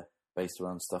based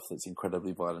around stuff that's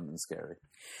incredibly violent and scary.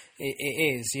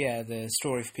 It is, yeah. The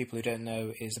story, for people who don't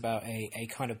know, is about a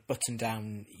kind of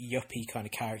button-down, yuppie kind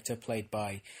of character played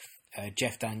by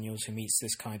Jeff Daniels, who meets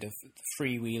this kind of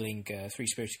freewheeling,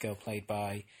 three-spirited girl played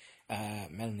by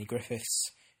Melanie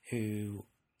Griffiths, who,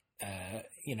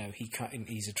 you know,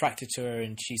 he's attracted to her,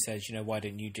 and she says, you know, why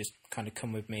don't you just kind of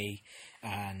come with me?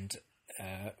 And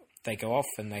they go off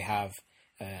and they have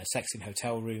sex in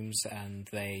hotel rooms, and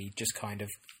they just kind of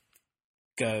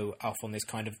go off on this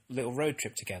kind of little road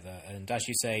trip together. And as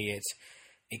you say,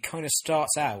 it kind of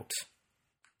starts out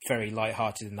very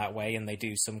light-hearted in that way, and they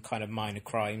do some kind of minor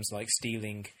crimes like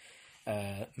stealing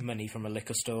money from a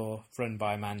liquor store run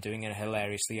by a man doing a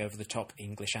hilariously over-the-top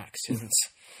English accent.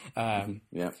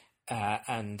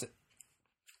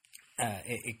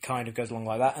 It kind of goes along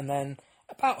like that, and then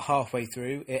about halfway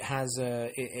through, it has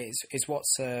it's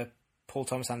what's Paul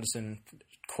Thomas Anderson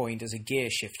coined as a gear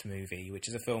shift movie, which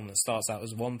is a film that starts out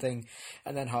as one thing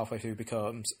and then halfway through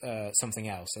becomes something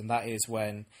else, and that is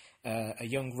when a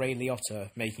young Ray Liotta,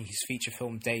 making his feature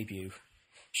film debut,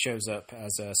 shows up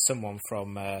as someone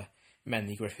from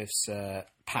Menley Griffith's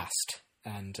past,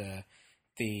 and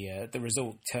the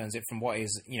result turns it from what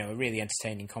is, you know, a really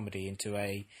entertaining comedy into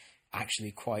a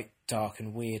actually quite dark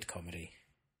and weird comedy.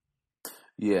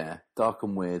 Yeah, dark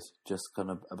and weird just kind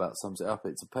of about sums it up.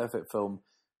 It's a perfect film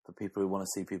for people who want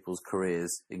to see people's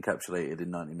careers encapsulated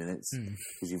in 90 minutes,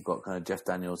 because you've got kind of Jeff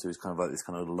Daniels, who's kind of like this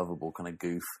kind of lovable kind of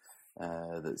goof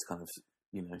that's kind of,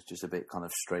 you know, just a bit kind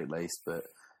of straight-laced, but,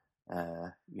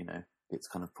 you know, it's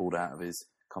kind of pulled out of his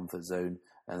comfort zone.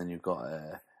 And then you've got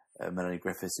Melanie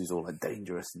Griffiths, who's all like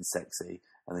dangerous and sexy,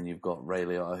 and then you've got Ray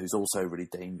Liotta, who's also really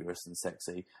dangerous and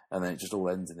sexy, and then it just all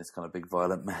ends in this kind of big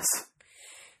violent mess.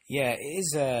 Yeah, it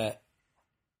is.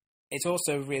 It's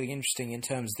also really interesting in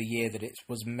terms of the year that it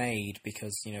was made,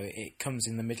 because, you know, it comes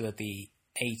in the middle of the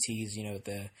 80s, you know,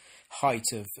 the height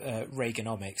of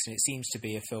Reaganomics, and it seems to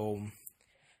be a film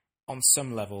on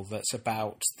some level that's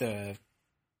about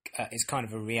it's kind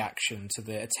of a reaction to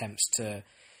the attempts to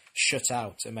shut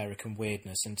out American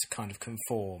weirdness and to kind of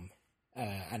conform.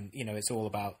 And, you know, it's all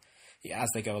about, as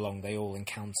they go along, they all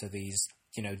encounter these,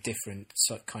 you know, different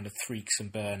kind of freaks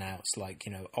and burnouts, like,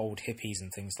 you know, old hippies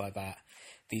and things like that.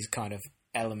 These kind of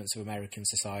elements of American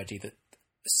society that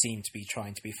seem to be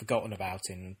trying to be forgotten about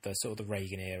in the sort of the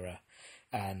Reagan era.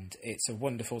 And it's a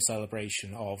wonderful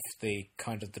celebration of the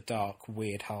kind of the dark,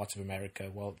 weird heart of America,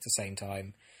 while at the same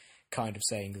time kind of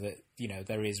saying that, you know,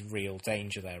 there is real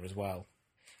danger there as well.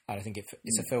 And I think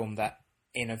it's a film that,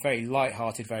 in a very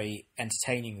light-hearted, very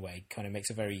entertaining way, kind of makes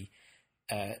a very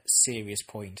serious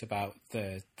point about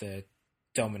the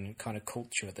dominant kind of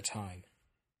culture at the time.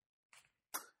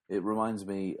 It reminds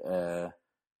me, you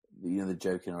know, the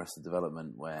joke in Arrested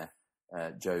Development where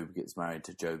Job gets married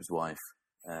to Job's wife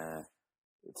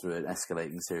through an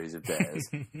escalating series of dares.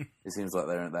 It seems like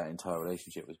that entire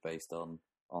relationship was based on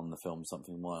the film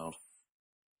Something Wild.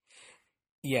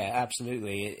 Yeah,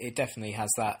 absolutely. It definitely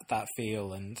has that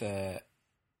feel, and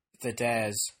the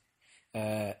dares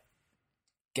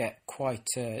get quite,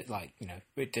 like, you know,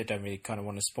 we don't really kind of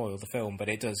want to spoil the film, but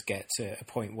it does get to a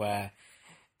point where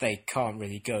they can't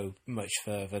really go much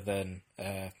further than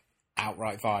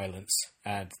outright violence,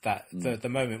 and that the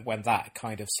moment when that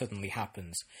kind of suddenly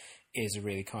happens is a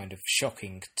really kind of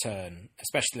shocking turn.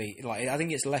 Especially, like, I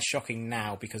think it's less shocking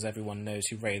now because everyone knows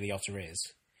who Ray Liotta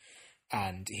is,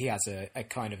 and he has a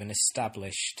kind of an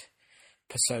established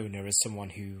persona as someone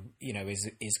who, you know,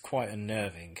 is quite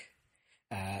unnerving.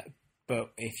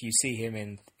 But if you see him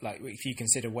in, like, if you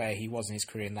consider where he was in his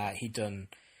career in that, he'd done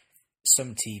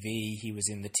some TV. He was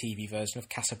in the TV version of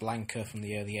Casablanca from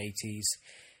the early 80s.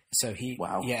 So he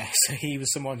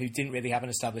was someone who didn't really have an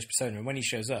established persona. And when he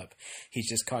shows up, he's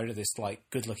just kind of this, like,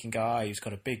 good-looking guy who's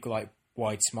got a big, like,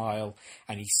 wide smile,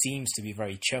 and he seems to be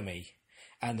very chummy.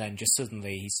 And then just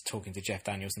suddenly he's talking to Jeff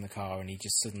Daniels in the car, and he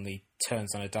just suddenly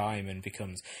turns on a dime and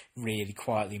becomes really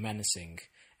quietly menacing.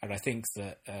 And I think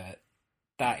that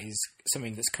that is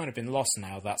something that's kind of been lost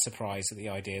now, that surprise at the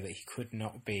idea that he could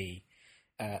not be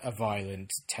a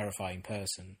violent, terrifying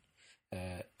person.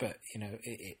 But, you know,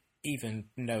 even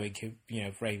knowing, you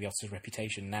know, Ray Liotta's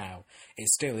reputation now, it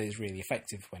still is really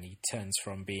effective when he turns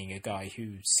from being a guy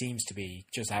who seems to be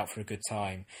just out for a good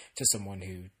time to someone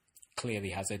who clearly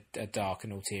has a dark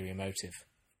and ulterior motive.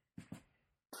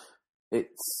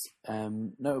 It's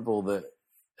notable that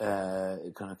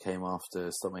it kind of came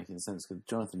after Stop Making Sense, because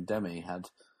Jonathan Demme had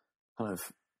kind of,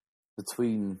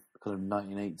 between kind of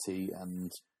 1980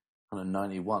 and kind of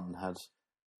 91, had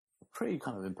a pretty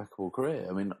kind of impeccable career.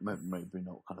 I mean, maybe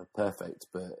not kind of perfect,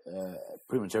 but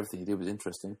pretty much everything he did was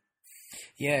interesting.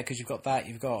 Yeah, because you've got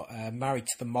Married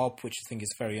to the Mob, which I think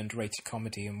is a very underrated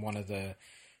comedy, and one of the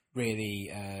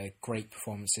really great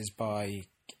performances by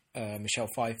Michelle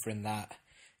Pfeiffer in that.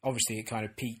 Obviously, it kind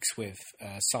of peaks with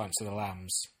Silence of the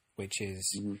Lambs, which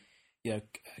is, you know,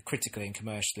 critically and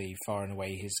commercially far and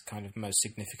away his kind of most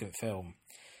significant film.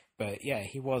 But yeah,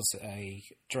 he was a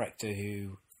director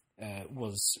who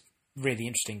was really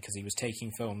interesting because he was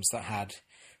taking films that had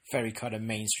very kind of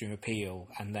mainstream appeal,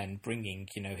 and then bringing,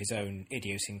 you know, his own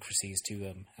idiosyncrasies to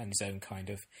them and his own kind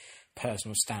of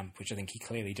personal stamp, which I think he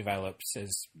clearly develops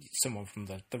as someone from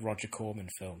the Roger Corman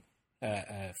film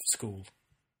school.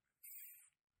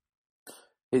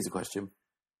 Here's a question.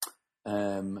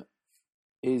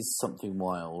 Is Something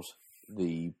Wild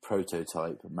the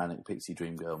prototype Manic Pixie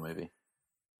Dream Girl movie?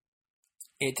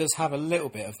 It does have a little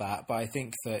bit of that, but I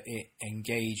think that it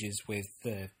engages with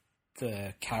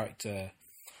the character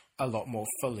a lot more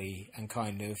fully and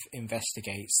kind of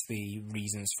investigates the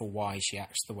reasons for why she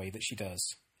acts the way that she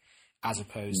does, as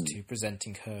opposed to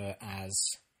presenting her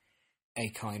as a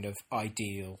kind of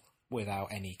ideal without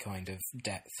any kind of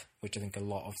depth, which I think a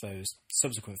lot of those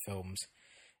subsequent films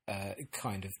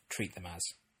kind of treat them as,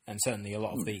 and certainly a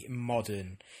lot of the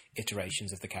modern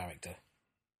iterations of the character.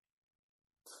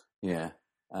 Yeah,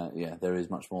 there is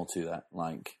much more to that.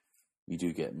 Like, you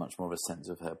do get much more of a sense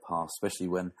of her past, especially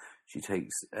when she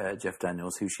takes Jeff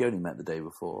Daniels, who she only met the day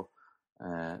before,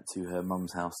 to her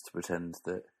mum's house to pretend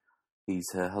that he's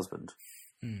her husband,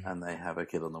 and they have a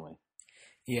kid on the way.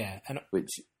 Yeah, and which,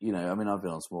 you know, I mean, I've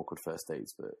been on some awkward first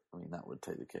dates, but I mean that would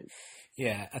take the cake.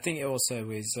 Yeah, I think it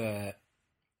also is.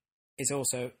 It's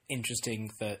also interesting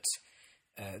that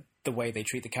the way they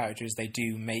treat the character is they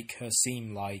do make her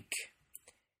seem like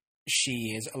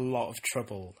she is a lot of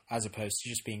trouble, as opposed to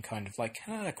just being kind of like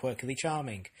quirkily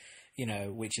charming, you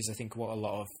know, which is, I think, what a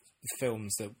lot of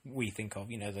films that we think of,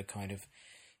 you know, the kind of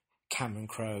Cameron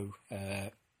Crowe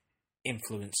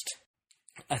influenced.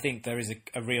 I think there is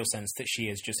a real sense that she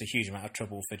is just a huge amount of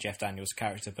trouble for Jeff Daniels'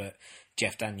 character, but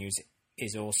Jeff Daniels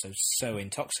is also so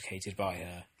intoxicated by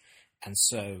her and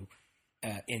so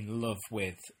in love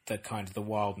with the kind of the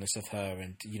wildness of her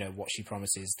and, you know, what she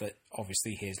promises that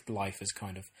obviously his life as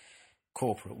kind of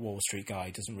corporate Wall Street guy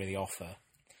doesn't really offer,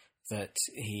 that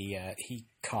he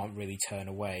can't really turn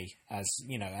away. As,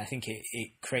 you know, I think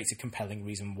it creates a compelling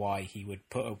reason why he would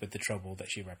put up with the trouble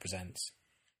that she represents.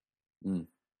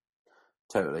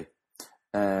 Totally.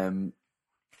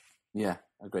 Yeah,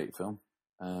 a great film.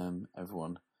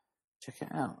 Everyone check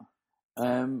it out.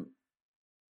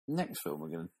 Next film we're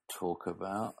going to talk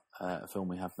about, a film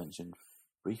we have mentioned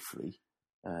briefly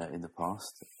in the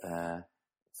past, a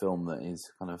film that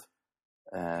is kind of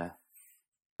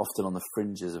often on the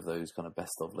fringes of those kind of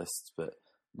best of lists, but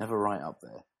never right up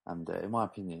there. And in my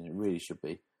opinion, it really should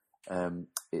be.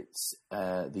 It's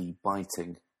the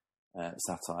biting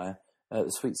satire, The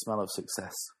Sweet Smell of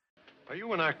Success. Are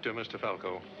you an actor, Mr.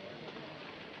 Falco?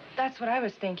 That's what I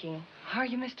was thinking. Are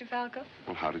you, Mr. Falco?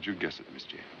 Well, how did you guess it, Miss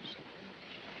James?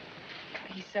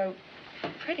 He's so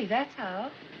pretty, that's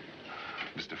how.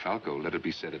 Mr. Falco, let it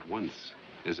be said at once,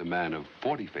 is a man of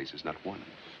 40 faces, not one.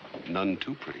 None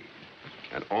too pretty,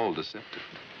 and all deceptive.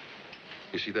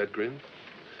 You see that grin?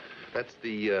 That's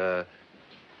the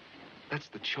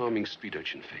charming street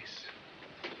urchin face.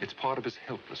 It's part of his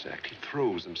helpless act. He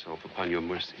throws himself upon your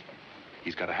mercy.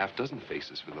 He's got a half dozen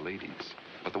faces for the ladies.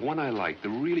 But the one I like, the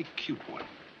really cute one,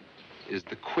 is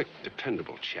the quick,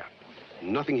 dependable chap.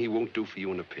 Nothing he won't do for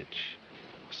you in a pinch.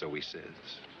 So he says.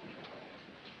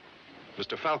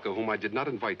 Mr. Falco, whom I did not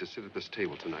invite to sit at this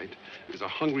table tonight, is a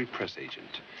hungry press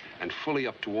agent and fully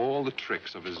up to all the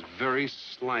tricks of his very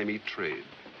slimy trade.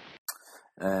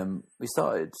 We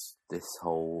started this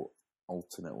whole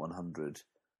alternate 100.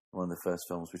 One of the first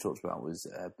films we talked about was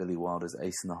Billy Wilder's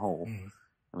Ace in the Hole.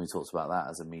 And we talked about that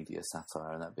as a media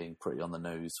satire and that being pretty on the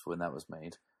nose for when that was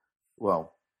made.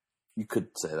 Well, you could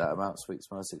say that about Sweet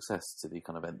Smell of Success to the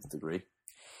kind of nth degree.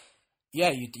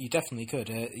 Yeah, you definitely could.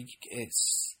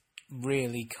 It's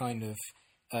really kind of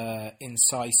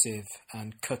incisive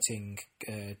and cutting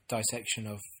dissection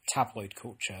of tabloid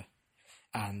culture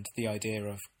and the idea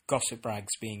of gossip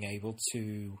rags being able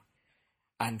to,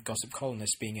 and gossip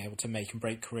columnists being able to make and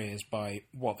break careers by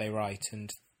what they write, and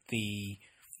the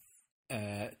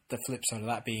flip side of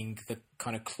that being the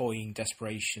kind of cloying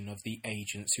desperation of the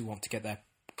agents who want to get their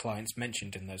clients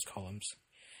mentioned in those columns.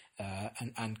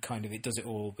 And kind of, it does it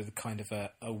all with kind of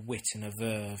a wit and a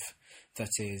verve that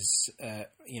is,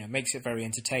 makes it very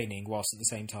entertaining, whilst at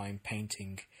the same time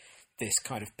painting this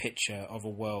kind of picture of a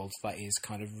world that is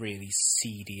kind of really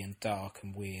seedy and dark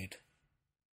and weird.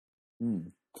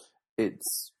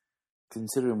 It's,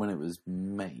 considering when it was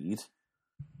made,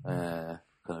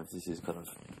 this is kind of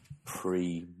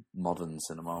pre-modern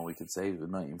cinema, we could say, it was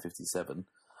 1957.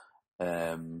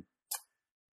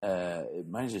 It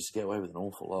manages to get away with an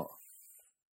awful lot.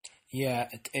 Yeah,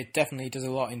 it definitely does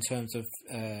a lot in terms of,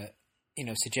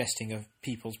 suggesting of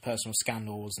people's personal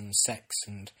scandals and sex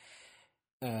and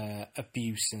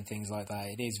abuse and things like that.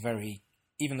 It is very,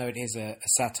 even though it is a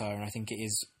satire, and I think it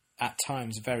is at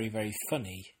times very, very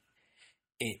funny,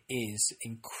 it is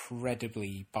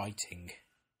incredibly biting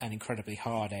and incredibly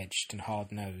hard-edged and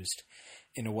hard-nosed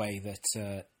in a way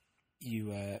that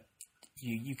you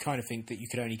kind of think that you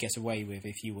could only get away with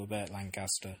if you were Burt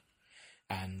Lancaster,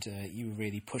 and you were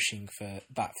really pushing for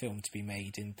that film to be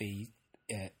made in the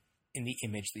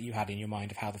image that you had in your mind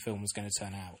of how the film was going to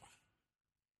turn out.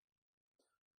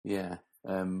 Yeah,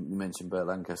 you mentioned Burt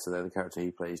Lancaster there. The character he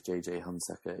plays, J.J.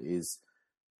 Hunsaker, is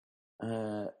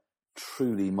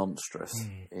truly monstrous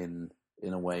in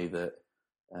a way that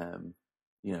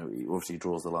he obviously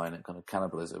draws the line at kind of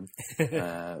cannibalism,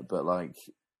 but like,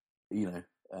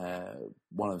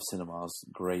 one of cinema's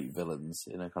great villains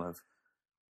in a kind of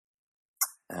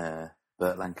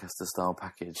Burt Lancaster style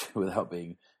package without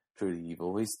being truly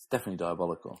evil. He's definitely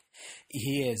diabolical.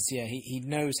 He is, yeah. He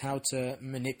knows how to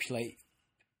manipulate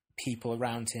people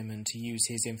around him and to use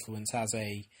his influence as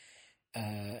a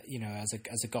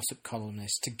gossip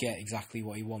columnist to get exactly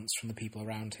what he wants from the people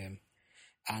around him.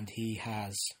 And he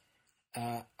has,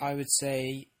 I would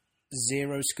say,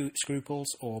 zero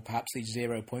scruples, or perhaps the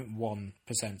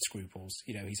 0.1% scruples.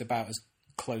 He's about as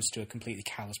close to a completely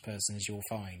callous person as you'll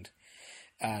find.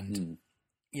 And,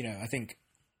 I think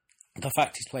the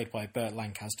fact he's played by Burt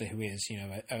Lancaster, who is,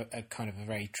 a kind of a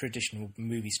very traditional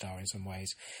movie star in some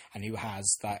ways, and who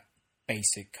has that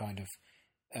basic kind of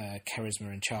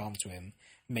charisma and charm to him,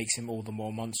 makes him all the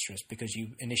more monstrous, because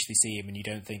you initially see him and you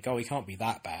don't think, oh, he can't be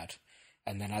that bad.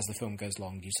 And then as the film goes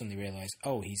along, you suddenly realise,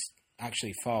 oh, he's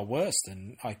actually far worse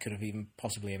than I could have even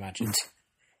possibly imagined.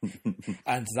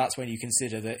 And that's when you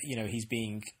consider that, he's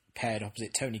being paired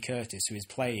opposite Tony Curtis, who is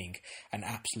playing an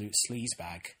absolute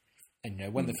sleazebag. And,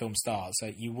 when the film starts,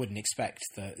 you wouldn't expect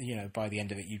that, by the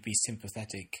end of it, you'd be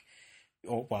sympathetic,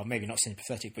 or, well, maybe not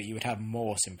sympathetic, but you would have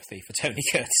more sympathy for Tony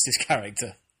Curtis's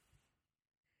character.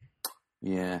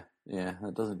 Yeah,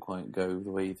 that doesn't quite go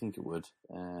the way you think it would,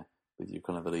 with your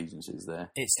kind of allegiances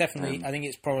there. It's definitely, I think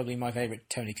it's probably my favourite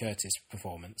Tony Curtis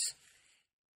performance.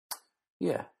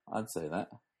 Yeah, I'd say that.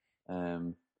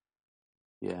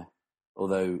 Yeah,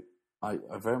 although I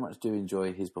very much do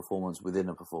enjoy his performance within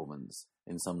a performance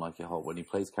in Some Like It Hot when he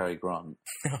plays Cary Grant.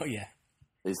 Oh yeah,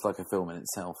 it's like a film in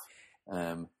itself.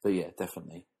 But yeah,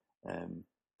 definitely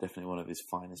one of his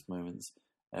finest moments,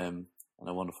 and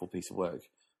a wonderful piece of work.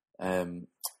 The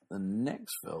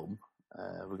next film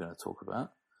we're going to talk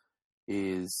about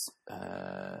is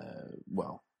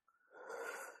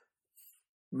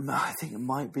I think it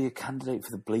might be a candidate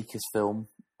for the bleakest film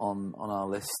on our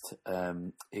list.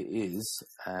 It is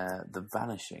The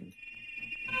Vanishing.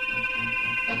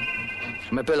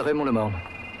 Je m'appelle Raymond Lemorne.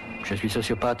 Je suis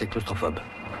sociopathe et claustrophobe.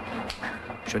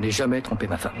 Je n'ai jamais trompé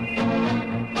ma femme.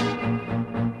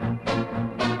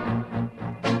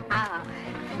 Ah.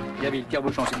 Il y avait le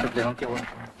tire-bouchon, s'il te plaît, dans le tiroir.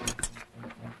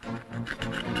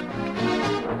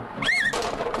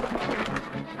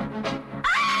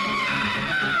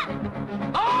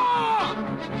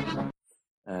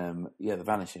 The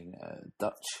Vanishing,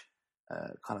 Dutch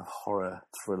kind of horror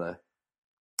thriller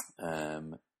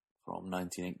from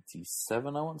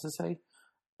 1987, I want to say.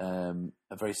 A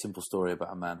very simple story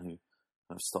about a man who kind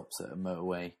of stops at a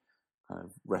motorway, kind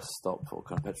of rest stop or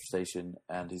kind of petrol station,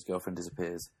 and his girlfriend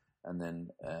disappears. And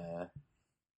then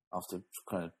after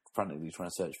kind of frantically trying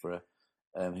to search for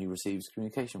her, he receives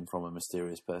communication from a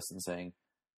mysterious person saying,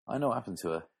 "I know what happened to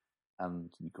her," and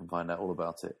you can find out all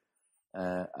about it.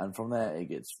 And from there, it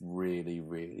gets really,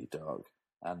 really dark.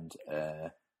 And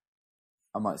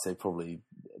I might say probably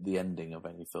the ending of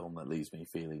any film that leaves me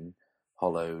feeling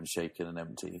hollow and shaken and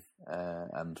empty,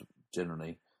 and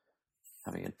generally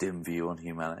having a dim view on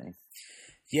humanity.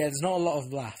 Yeah, there's not a lot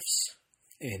of laughs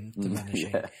in The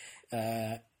Vanishing.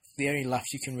 Yeah. The only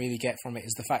laughs you can really get from it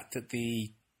is the fact that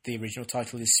the original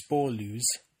title is Spoorloos,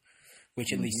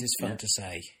 which at least is fun to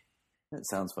say. It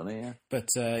sounds funny, yeah. But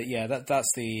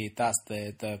that's the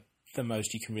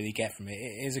most you can really get from it.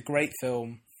 It is a great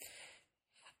film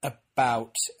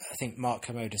about, I think Mark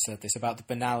Kermode said this, about the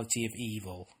banality of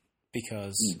evil,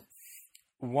 because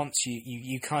once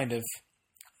you kind of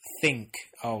think,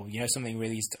 oh, something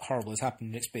really horrible has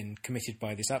happened and it's been committed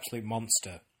by this absolute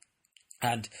monster,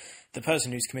 and the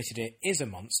person who's committed it is a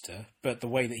monster, but the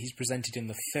way that he's presented in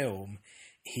the film,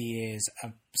 he is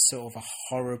a sort of a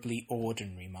horribly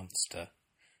ordinary monster.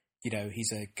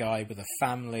 He's a guy with a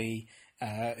family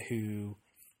who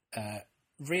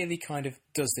really kind of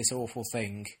does this awful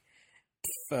thing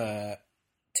to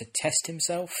test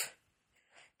himself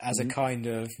as a kind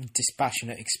of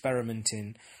dispassionate experiment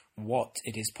in what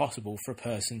it is possible for a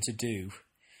person to do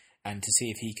and to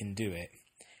see if he can do it.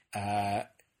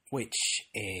 Which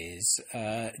is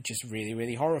just really,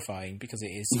 really horrifying, because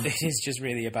it is just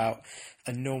really about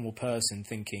a normal person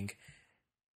thinking,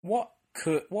 what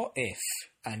if,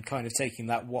 and kind of taking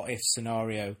that what if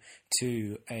scenario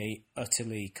to a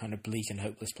utterly kind of bleak and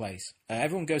hopeless place.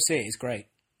 Everyone go see it; it's great.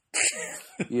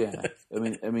 Yeah, I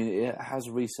mean, it has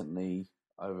recently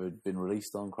either been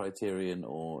released on Criterion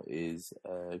or is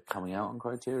coming out on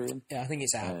Criterion. Yeah, I think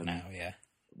it's out now. Yeah.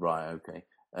 Right. Okay.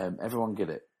 Everyone get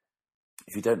it.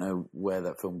 If you don't know where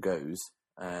that film goes,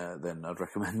 then I'd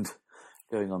recommend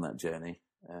going on that journey.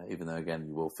 Even though, again,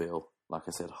 you will feel, like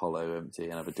I said, hollow, empty,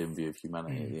 and have a dim view of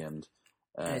humanity at the end.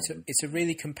 It's a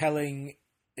really compelling.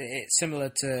 It's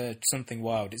similar to Something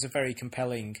Wild. It's a very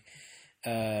compelling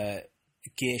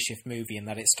gear shift movie in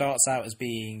that it starts out as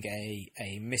being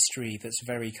a mystery that's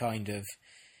very kind of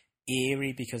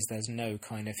eerie because there's no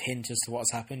kind of hint as to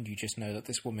what's happened. You just know that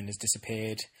this woman has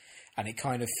disappeared, and it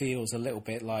kind of feels a little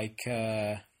bit like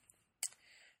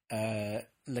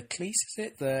L'Eclisse, is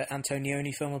it? The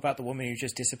Antonioni film about the woman who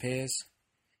just disappears?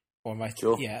 Or am I...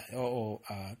 Sure. Yeah, or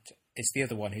it's the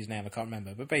other one whose name I can't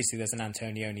remember. But basically there's an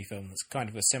Antonioni film that's kind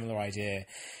of a similar idea,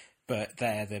 but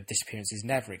there the disappearance is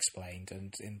never explained,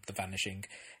 and in The Vanishing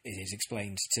it is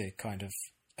explained to kind of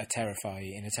in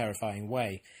a terrifying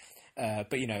way.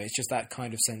 But, you know, it's just that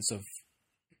kind of sense of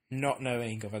not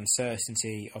knowing, of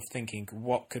uncertainty, of thinking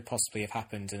what could possibly have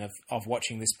happened, and of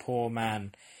watching this poor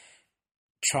man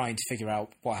trying to figure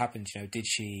out what happened. You know, did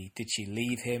she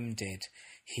leave him? Did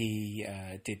he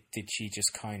did she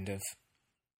just kind of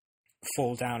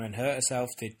fall down and hurt herself?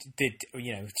 Did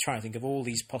you know, trying to think of all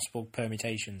these possible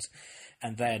permutations,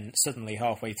 and then suddenly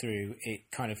halfway through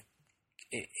it kind of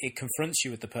it confronts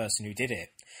you with the person who did it,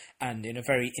 and in a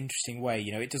very interesting way.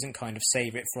 You know, it doesn't kind of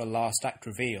save it for a last act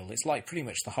reveal. It's like pretty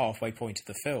much the halfway point of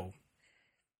the film.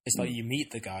 It's like you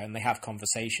meet the guy and they have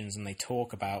conversations and they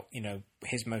talk about, you know,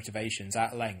 his motivations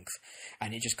at length,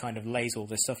 and it just kind of lays all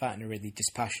this stuff out in a really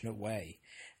dispassionate way.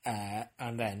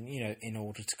 And then, you know, in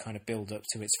order to kind of build up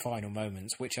to its final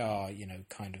moments, which are, you know,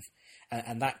 kind of,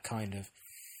 and that kind of,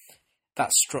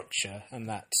 that structure and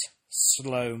that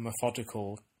slow,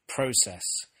 methodical process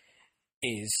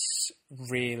is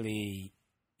really,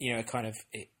 you know, kind of,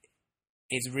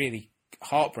 it's really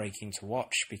heartbreaking to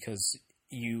watch because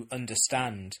you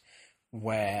understand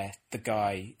where the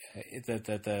guy,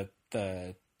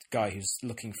 the guy who's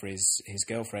looking for his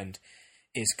girlfriend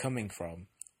is coming from,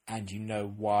 and you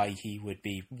know why he would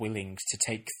be willing to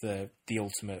take the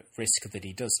ultimate risk that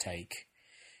he does take,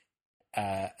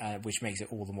 which makes it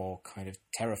all the more kind of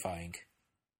terrifying.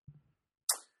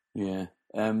 Yeah,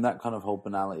 that kind of whole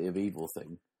banality of evil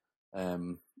thing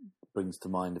brings to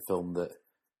mind a film that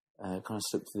kind of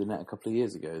slipped through the net a couple of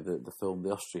years ago.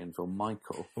 The Austrian film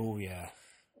Michael. Oh yeah.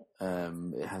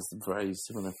 It has a very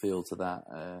similar feel to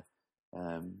that.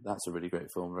 That's a really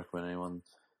great film. I recommend anyone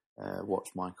watch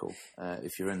Michael.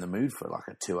 If you're in the mood for like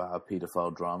a 2-hour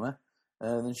paedophile drama,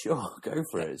 then sure, go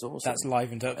for it. It's awesome. That's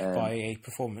livened up by a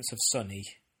performance of Sonny.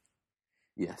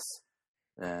 Yes.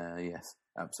 Yes,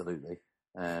 absolutely.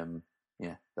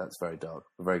 Yeah, that's very dark,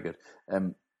 but very good.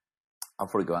 I'll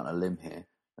probably go out on a limb here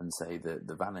and say that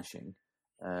The Vanishing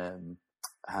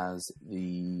has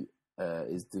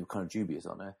is the kind of dubious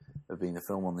honour of being the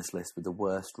film on this list with the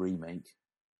worst remake,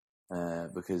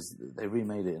 because they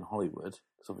remade it in Hollywood.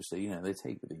 Because obviously, you know, they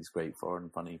take these great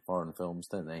funny foreign films,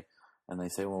 don't they? And they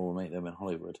say, well, we'll make them in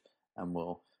Hollywood and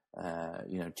we'll,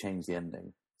 you know, change the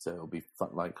ending so it'll be fun,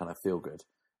 like kind of feel good.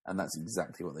 And that's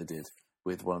exactly what they did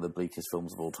with one of the bleakest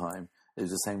films of all time. It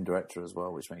was the same director as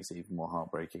well, which makes it even more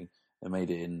heartbreaking. They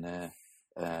made it in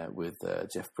with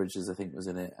Jeff Bridges, I think, was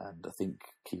in it, and I think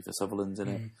Kiefer Sutherland's in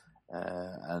it,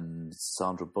 and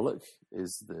Sandra Bullock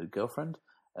is the girlfriend.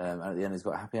 And at the end, it's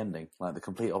got a happy ending, like the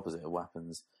complete opposite of what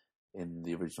happens in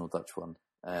the original Dutch one.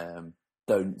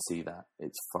 Don't see that;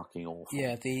 it's fucking awful.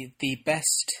 Yeah, the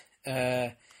best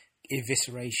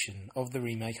evisceration of the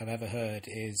remake I've ever heard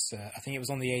is I think it was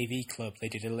on the AV Club. They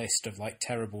did a list of like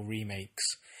terrible remakes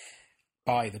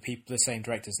by the same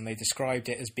directors, and they described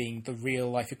it as being the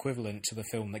real life equivalent to the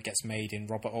film that gets made in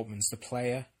Robert Altman's The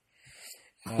Player.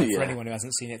 For anyone who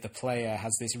hasn't seen it, The Player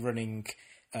has this running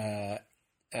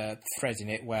thread in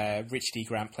it where Richard E.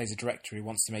 Grant plays a director who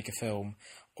wants to make a film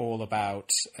all about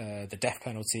the death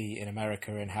penalty in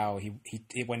America, and how he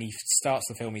when he starts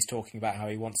the film, he's talking about how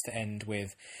he wants to end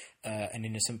with an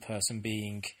innocent person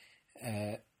being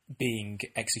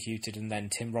executed, and then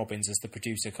Tim Robbins as the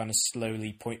producer kind of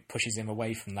slowly pushes him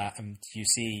away from that, and you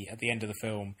see at the end of the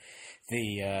film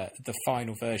the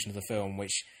final version of the film,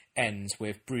 which ends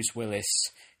with Bruce Willis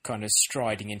kind of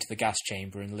striding into the gas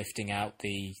chamber and lifting out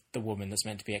the woman that's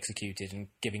meant to be executed and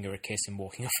giving her a kiss and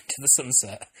walking off into the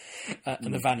sunset.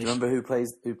 And The Vanishing. Do you remember who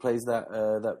plays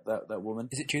that woman?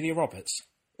 Is it Julia Roberts?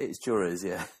 It's Julia,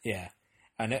 yeah. Yeah.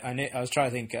 I was trying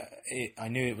to think. I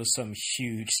knew it was some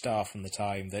huge star from the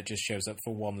time that just shows up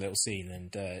for one little scene,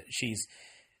 and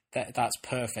that's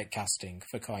perfect casting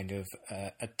for kind of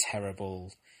a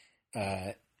terrible,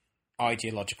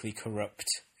 ideologically corrupt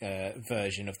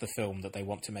version of the film that they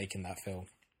want to make in that film.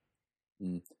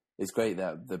 It's great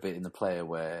that the bit in the Player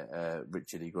where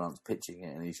Richard E. Grant's pitching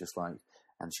it, and he's just like,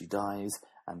 and she dies,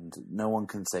 and no one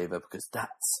can save her because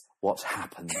that's what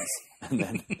happens. And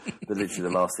then literally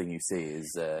the last thing you see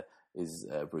is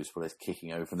Bruce Willis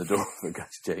kicking open the door of the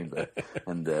gas chamber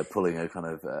and pulling a kind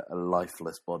of a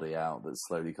lifeless body out that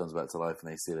slowly comes back to life,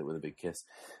 and they seal it with a big kiss.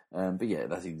 But yeah,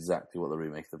 that's exactly what the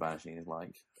remake of The Vanishing is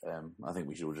like. I think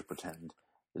we should all just pretend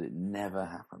that it never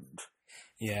happened.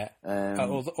 Yeah.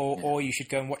 Or you should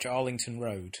go and watch Arlington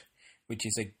Road, which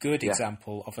is a good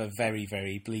example of a very,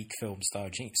 very bleak film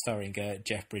starring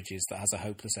Jeff Bridges that has a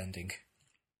hopeless ending.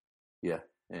 Yeah.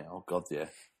 Oh God, yeah.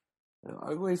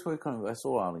 I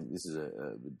saw Arlington. This is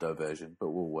a diversion, but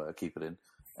we'll keep it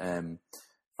in.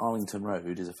 Arlington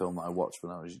Road is a film that I watched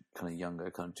when I was kind of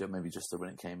younger, maybe just when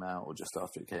it came out or just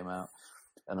after it came out,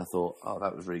 and I thought, oh,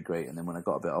 that was really great. And then when I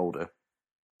got a bit older,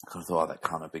 I kind of thought, oh, that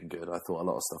can't have been good. I thought a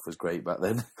lot of stuff was great back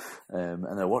then,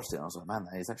 and I watched it, and I was like, man,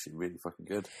 that is actually really fucking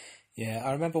good. Yeah,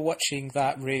 I remember watching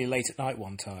that really late at night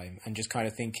one time, and just kind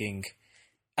of thinking,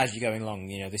 as you're going along,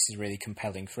 this is a really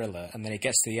compelling thriller, and then it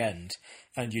gets to the end,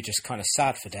 and you're just kind of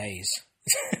sad for days.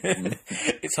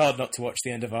 It's hard not to watch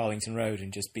the end of Arlington Road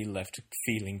and just be left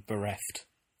feeling bereft.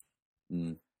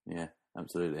 Yeah,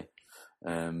 absolutely.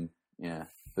 Yeah,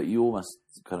 but you all must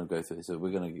kind of go through this. So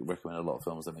we're going to recommend a lot of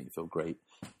films that make you feel great.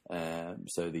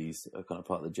 So these are kind of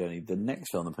part of the journey. The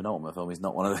next film, the penultimate film, is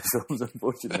not one of those films,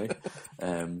 unfortunately.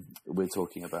 We're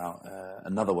talking about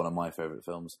another one of my favourite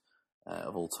films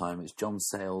of all time. It's John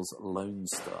Sayles' Lone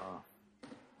Star.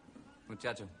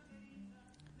 Muchacho,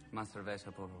 más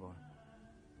cerveza, por favor.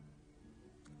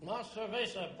 Más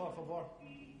cerveza, por favor.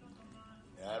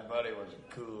 That buddy was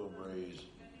a cool breeze.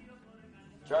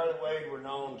 Charlie Wade were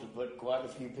known to put quite a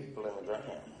few people in the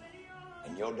ground.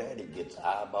 And your daddy gets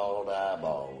eyeball to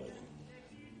eyeball with him.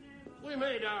 We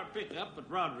made our pickup at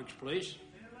Roderick's place.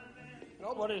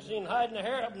 Nobody's seen hide nor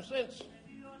hair of him since.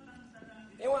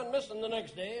 He went missing the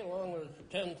next day, along with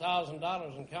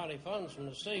 $10,000 in county funds from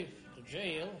the safe to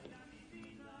jail.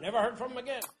 Never heard from him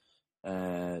again.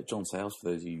 John Sayles, for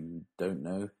those of you who don't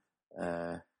know,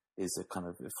 is a kind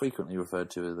of frequently referred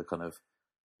to as the kind of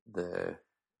the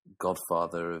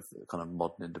godfather of kind of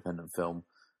modern independent film,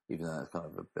 even though that's kind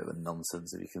of a bit of a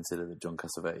nonsense if you consider that John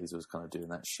Cassavetes was kind of doing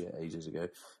that shit ages ago.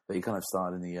 But he kind of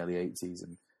started in the early 80s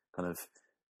and kind of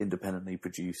independently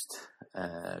produced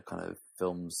kind of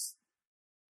films,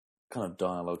 kind of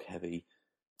dialogue heavy,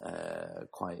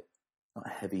 quite not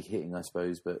heavy hitting, I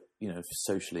suppose, but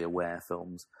socially aware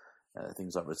films,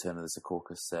 things like Return of the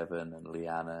Secaucus 7 and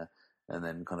Liana, and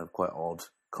then kind of quite odd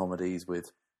comedies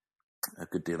with a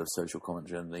good deal of social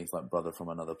commentary underneath, like Brother from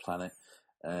Another Planet.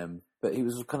 But he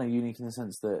was kind of unique in the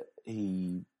sense that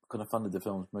he kind of funded the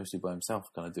films mostly by himself,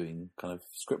 kind of doing kind of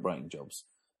script writing jobs.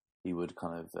 He would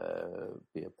kind of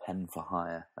be a pen for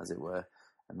hire, as it were,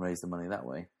 and raise the money that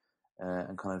way,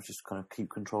 and kind of keep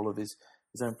control of his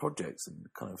own projects, and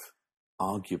kind of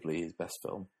arguably his best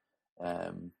film,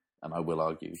 and I will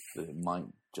argue that it might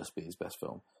just be his best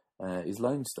film, is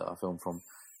Lone Star, a film from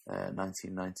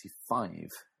 1995,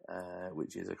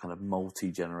 which is a kind of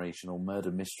multi-generational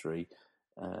murder mystery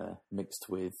mixed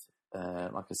with,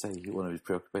 like I say, one of his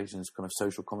preoccupations, kind of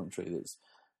social commentary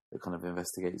that kind of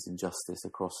investigates injustice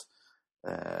across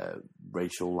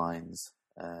racial lines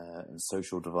and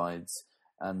social divides.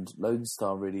 And Lone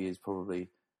Star really is probably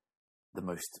the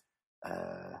most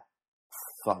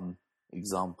fun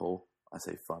example. I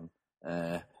say fun,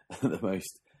 the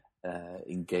most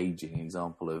engaging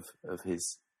example of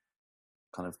his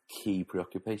kind of key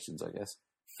preoccupations, I guess.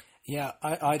 Yeah,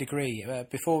 I'd agree.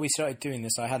 Before we started doing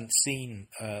this, I hadn't seen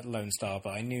Lone Star,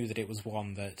 but I knew that it was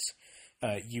one that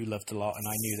you loved a lot, and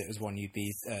I knew that it was one you'd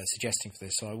be suggesting for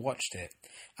this, so I watched it.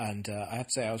 And I have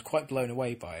to say, I was quite blown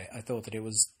away by it. I thought that it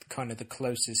was kind of the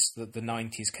closest that the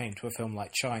 90s came to a film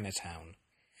like Chinatown.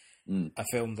 A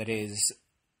film that is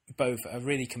both a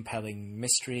really compelling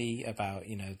mystery about,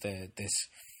 this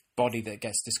body that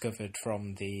gets discovered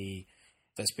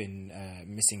that's been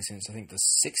missing since I think the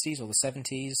 60s or the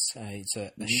 70s. It's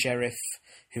a sheriff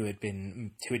who had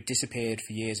disappeared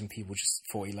for years, and people just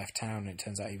thought he left town, and it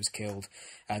turns out he was killed.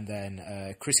 And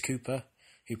then Chris Cooper,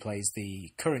 who plays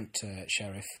the current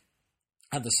sheriff,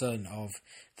 and the son of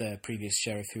the previous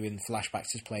sheriff, who in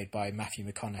flashbacks is played by Matthew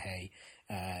McConaughey,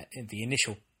 in the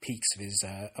initial peaks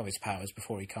of his powers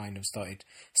before he kind of started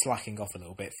slacking off a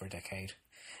little bit for a decade.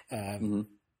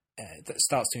 that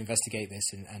starts to investigate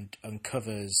this and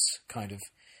uncovers kind of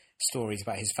stories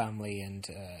about his family and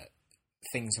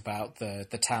things about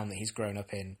the town that he's grown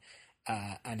up in,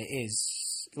 and it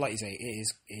is, like you say,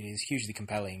 it is hugely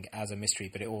compelling as a mystery,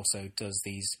 but it also does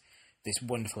this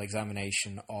wonderful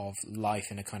examination of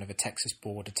life in a kind of a Texas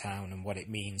border town and what it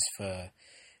means for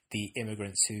the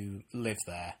immigrants who live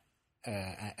there,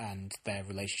 and their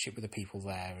relationship with the people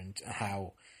there, and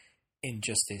how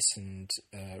injustice and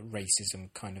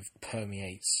racism kind of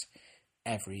permeates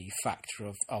every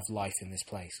factor of life in this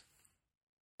place.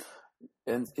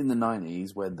 In the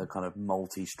 90s, when the kind of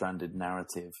multi-stranded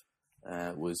narrative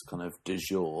was kind of de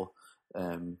jour,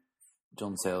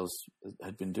 John Sayles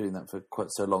had been doing that for quite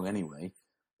so long anyway,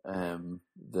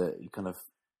 that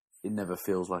it never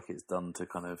feels like it's done to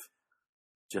kind of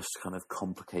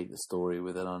complicate the story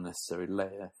with an unnecessary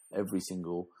layer. Every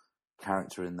single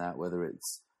character in that, whether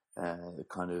it's the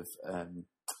kind of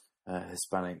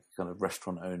Hispanic kind of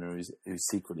restaurant owner who's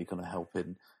secretly kind of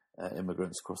helping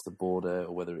immigrants across the border,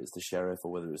 or whether it's the sheriff,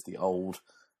 or whether it's the old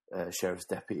sheriff's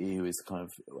deputy who is kind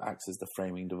of acts as the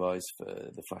framing device for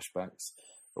the flashbacks,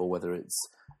 or whether it's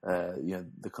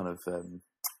the kind of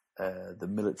the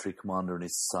military commander and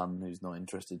his son who's not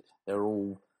interested. They're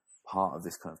all part of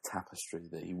this kind of tapestry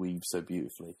that he weaves so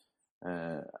beautifully.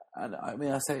 And I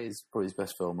mean, I say it's probably his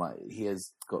best film. Like, he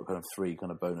has got kind of 3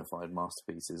 kind of bona fide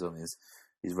masterpieces on his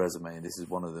resume. This is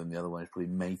one of them. The other one is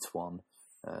probably Matewan,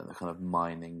 the kind of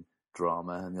mining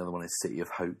drama, and the other one is City of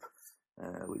Hope,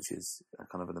 which is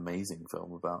kind of an amazing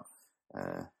film about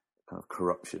kind of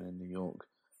corruption in New York.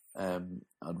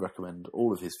 I'd recommend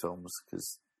all of his films,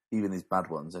 because even his bad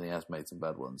ones, and he has made some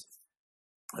bad ones,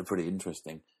 are pretty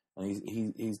interesting. And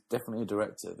he's definitely a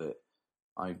director that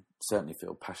I certainly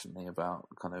feel passionately about,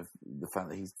 kind of the fact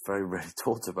that he's very rarely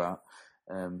talked about,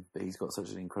 but he's got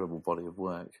such an incredible body of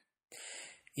work.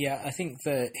 Yeah, I think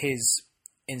that his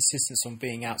insistence on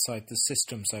being outside the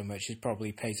system so much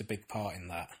probably plays a big part in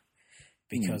that,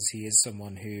 because he is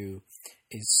someone who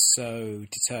is so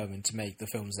determined to make the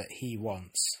films that he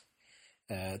wants,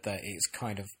 that it's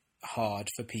kind of hard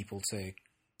for people to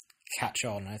catch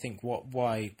on. I think one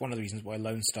of the reasons why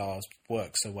Lone Stars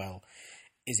works so well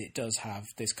is it does have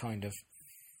this kind of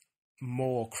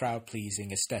more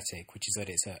crowd-pleasing aesthetic, which is that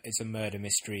it's a murder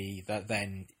mystery that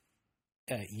then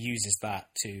uses that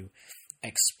to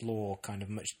explore kind of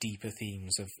much deeper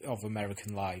themes of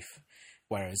American life.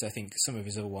 Whereas I think some of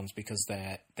his other ones, because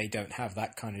they don't have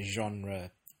that kind of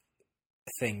genre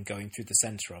thing going through the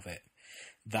centre of it,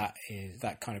 that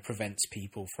kind of prevents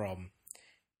people from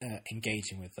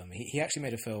engaging with them. He actually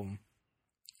made a film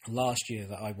last year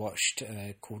that I watched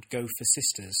called Go for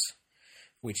Sisters,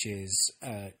 which is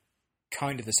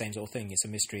kind of the same sort of thing. It's a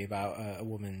mystery about a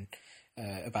woman,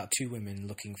 about 2 women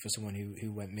looking for someone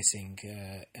who went missing,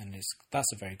 and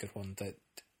that's a very good one that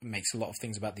makes a lot of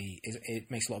things about it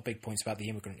makes a lot of big points about the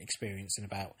immigrant experience and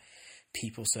about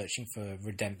people searching for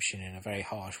redemption in a very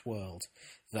harsh world.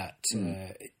 That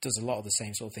it does a lot of the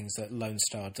same sort of things that Lone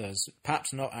Star does,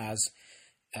 perhaps not as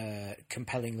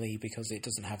compellingly, because it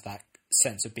doesn't have that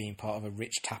sense of being part of a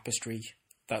rich tapestry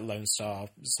that Lone Star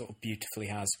sort of beautifully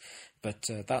has. But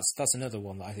that's another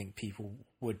one that I think people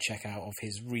would check out of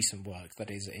his recent work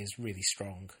that is really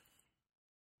strong.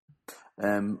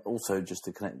 Also, just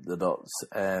to connect the dots,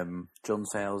 John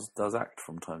Sayles does act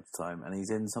from time to time, and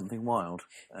he's in Something Wild.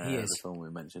 He is. The film we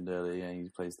mentioned earlier. Yeah, he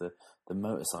plays the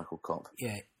motorcycle cop.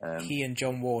 Yeah, he and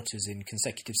John Waters in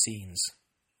consecutive scenes,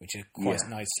 which are quite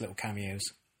nice little cameos.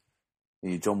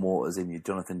 John Waters in your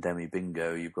Jonathan Demme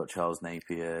bingo. You've got Charles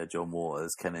Napier, John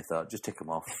Waters, Kenneth Hart. Just tick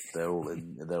them off. They're all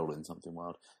in. They're all in Something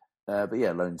Wild. But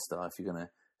yeah, Lone Star. If you're going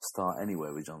to start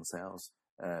anywhere with John Sayles,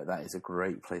 that is a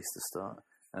great place to start.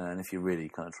 And if you're really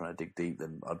kind of trying to dig deep,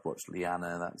 then I'd watch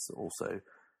Liana. That's also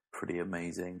pretty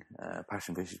amazing.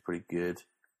 Passion Fish is pretty good.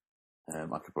 I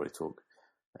could probably talk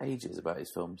ages about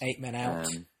his films. 8 Men Out.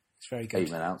 It's very good.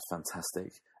 8 Men Out's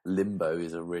fantastic. Limbo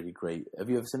is a really great... Have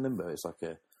you ever seen Limbo? It's like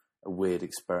a weird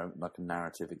experiment, like a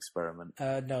narrative experiment.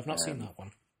 No, I've not seen that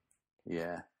one.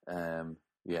 Yeah.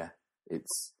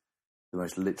 It's the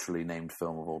most literally named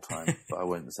film of all time, but I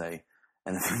won't say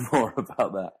anything more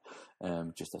about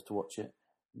that. Just have to watch it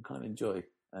and kind of enjoy.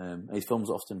 His films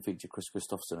often feature Chris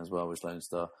Christopherson as well, which Lone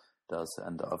Star does,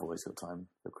 and I've always got time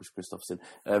for Chris Christopherson.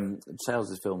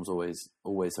 Sayles' films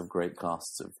always have great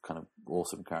casts of kind of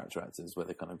awesome character actors where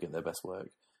they kind of get their best work,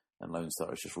 and Lone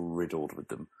Star is just riddled with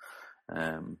them.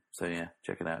 So yeah,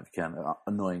 check it out if you can.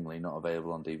 Annoyingly not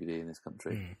available on DVD in this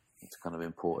country. To kind of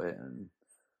import it, and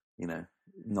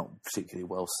not particularly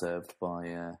well served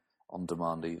by on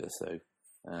demand either. So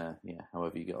yeah,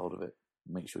 however you get hold of it,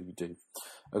 make sure you do.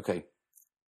 Okay,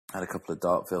 had a couple of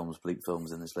dark films, bleak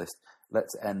films in this list.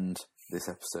 Let's end this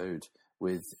episode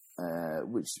with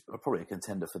which are probably a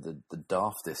contender for the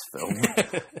daftest film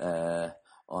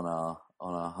on our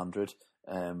 100.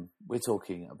 We're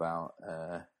talking about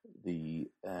the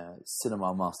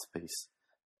cinema masterpiece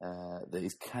that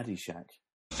is Caddyshack.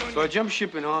 So I jump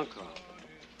ship in Hong Kong,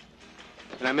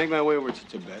 and I make my way over to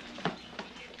Tibet,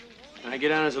 and I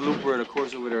get on as a looper at a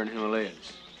course over there in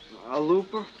Himalayas. A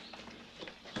looper?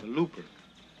 A looper.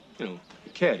 You know, a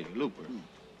caddy, a looper.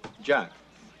 Jack.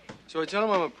 So I tell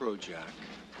them I'm a pro Jack.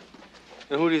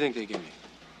 And who do you think they give me?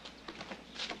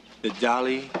 The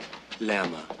Dalai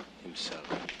Lama himself.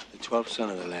 The 12th son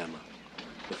of the Lama.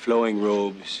 The flowing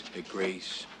robes, the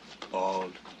grace,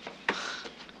 bald.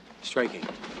 Striking.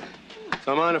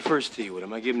 So I'm on a first tee with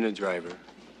him. I give him the driver.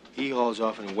 He hauls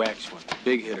off and whacks one.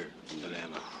 Big hitter, the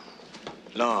Lama.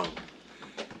 Long.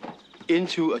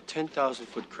 Into a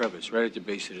 10,000-foot crevice right at the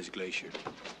base of this glacier.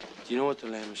 Do you know what the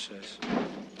Lama says?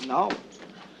 No.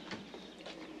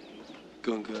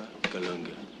 Gunga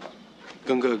Galunga.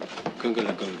 Gunga Gunga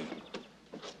La Gunga.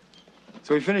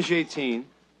 So we finish 18, and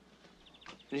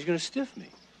he's going to stiff me.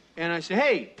 And I say,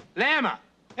 hey, Lama,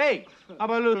 hey, how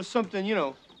about a little something, you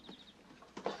know,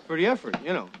 for the effort,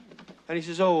 you know. And he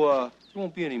says, there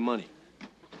won't be any money.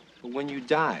 But when you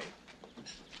die,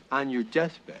 on your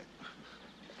deathbed,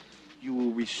 you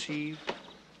will receive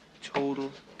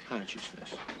total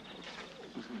consciousness.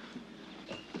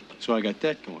 So I got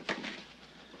that going for me,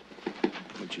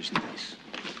 which is nice.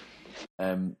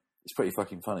 It's pretty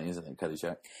fucking funny, isn't it,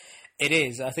 Caddyshack? It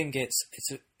is. I think it's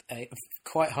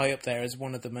quite high up there as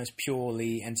one of the most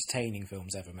purely entertaining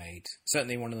films ever made.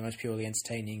 Certainly one of the most purely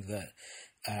entertaining that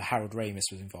Harold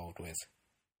Ramis was involved with.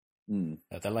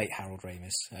 The late Harold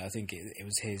Ramis. I think it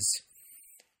was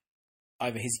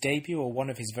either his debut or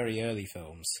one of his very early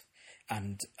films.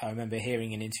 And I remember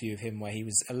hearing an interview of him where he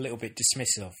was a little bit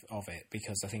dismissive of it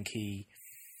because I think he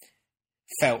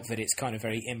felt that its kind of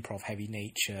very improv-heavy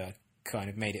nature kind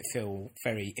of made it feel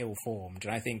very ill-formed.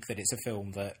 And I think that it's a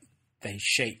film that they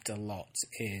shaped a lot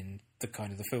in the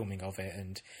kind of the filming of it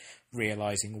and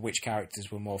realising which characters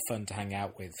were more fun to hang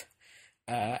out with.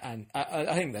 And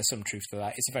I think there's some truth to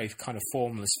that. It's a very kind of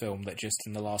formless film that just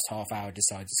in the last half hour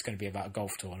decides it's going to be about a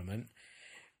golf tournament.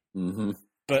 Mm-hmm.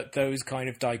 But those kind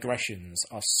of digressions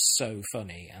are so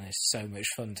funny, and it's so much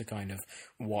fun to kind of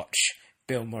watch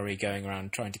Bill Murray going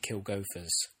around trying to kill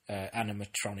gophers,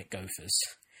 animatronic gophers.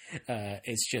 It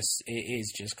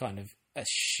is just kind of a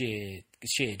sheer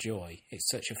joy. It's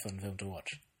such a fun film to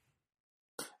watch.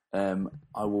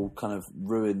 I will kind of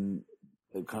ruin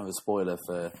kind of a spoiler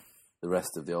for the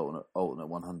rest of the alternate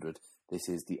 100. This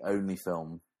is the only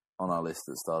film on our list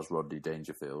that stars Rodney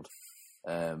Dangerfield.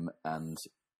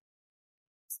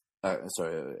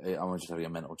 Sorry, I'm just having a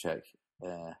mental check.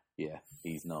 Yeah,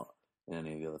 he's not in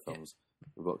any of the other films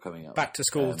we've got coming up. Back to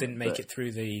School didn't make it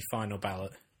through the final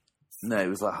ballot. No, it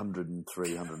was like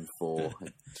 103, 104.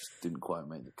 It just didn't quite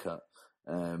make the cut.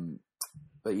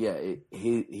 But yeah,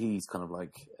 he's kind of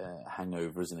like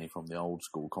Hangover, isn't he, from the old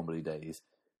school comedy days?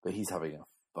 But he's having a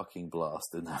fucking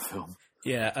blast in that film.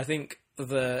 Yeah, I think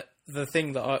the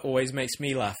thing that always makes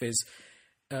me laugh is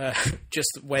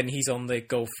just when he's on the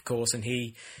golf course and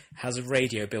he has a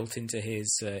radio built into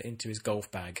his golf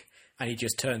bag, and he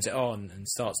just turns it on and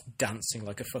starts dancing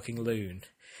like a fucking loon.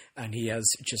 And he has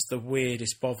just the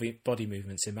weirdest body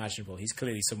movements imaginable. He's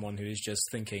clearly someone who is just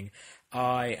thinking,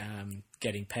 I am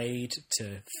getting paid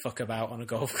to fuck about on a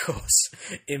golf course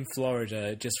in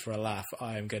Florida just for a laugh.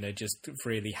 I am going to just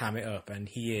really ham it up. And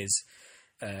he is,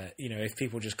 if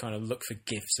people just kind of look for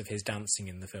gifs of his dancing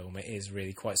in the film, it is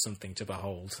really quite something to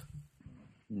behold.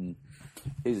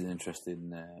 Here's an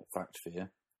interesting fact for you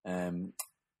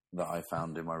that I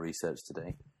found in my research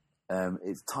today.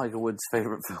 It's Tiger Woods'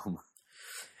 favourite film.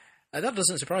 That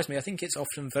doesn't surprise me. I think it's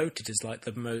often voted as like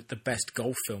the best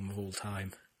golf film of all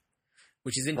time,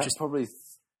 which is interesting. That's probably,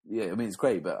 yeah. I mean, it's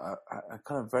great, but I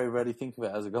kind of very rarely think of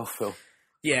it as a golf film.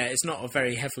 Yeah, it's not a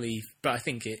very heavily, but I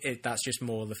think that's just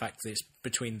more the fact that it's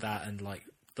between that and like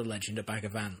The Legend of Bagger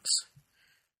Vance.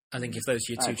 I think if those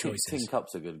are your two choices, Tin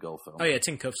Cup's a good golf film. Oh yeah,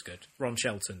 Tin Cup's good. Ron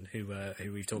Shelton, who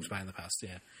we've talked about in the past.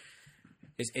 Yeah,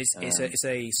 it's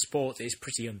a sport that is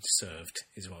pretty underserved,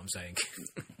 is what I'm saying.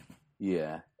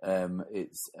 Yeah,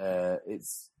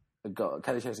 Caddyshack's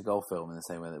a golf film in the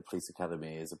same way that Police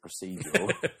Academy is a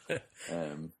procedural.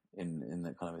 In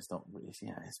that kind of, it's not really,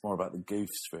 it's more about the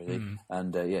goofs really.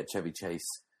 And Chevy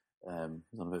Chase was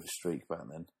on a bit of a streak back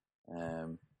then.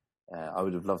 I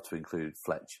would have loved to include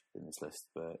Fletch in this list,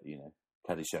 but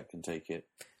Caddyshack can take it.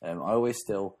 I always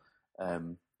still,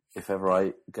 if ever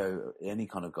I go any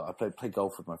kind of golf, I play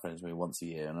golf with my friends maybe once a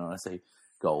year, and when I say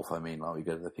golf, I mean, like we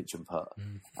go to the pitch and putt,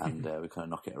 and we kind of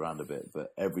knock it around a bit.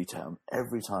 But every time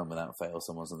without fail,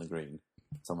 someone's on the green.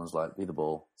 Someone's like, "Be the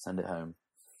ball, send it home,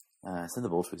 send the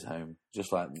ball to his home."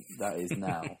 Just like that is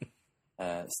now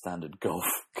standard golf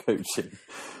coaching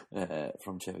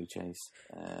from Chevy Chase.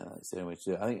 That's the only way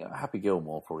to do it. I think Happy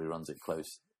Gilmore probably runs it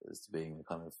close as to being the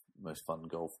kind of most fun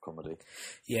golf comedy.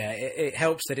 Yeah, it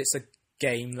helps that it's a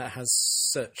game that has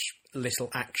such little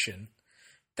action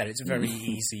that it's very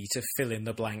easy to fill in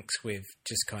the blanks with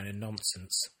just kind of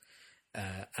nonsense.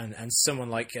 And someone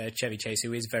like Chevy Chase,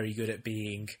 who is very good at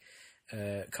being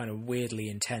kind of weirdly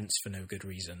intense for no good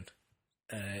reason,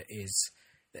 is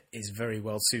very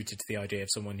well suited to the idea of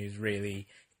someone who's really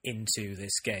into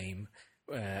this game,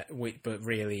 but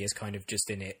really is kind of just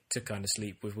in it to kind of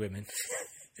sleep with women.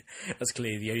 That's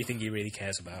clearly the only thing he really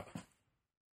cares about.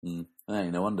 Hey,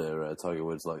 no wonder Tiger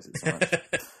Woods likes it so much.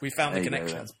 We found the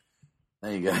connection.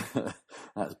 There you go.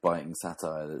 That's biting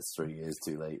satire that's 3 years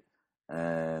too late.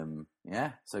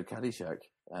 So Caddyshack,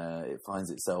 it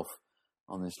finds itself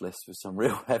on this list with some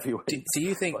real heavyweights. Do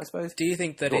you think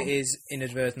that it is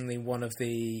inadvertently one of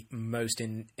the most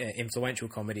influential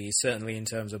comedies, certainly in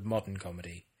terms of modern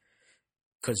comedy?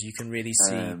 Because you can really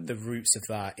see the roots of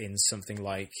that in something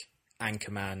like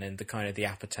Anchorman and the kind of the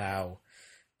Apatow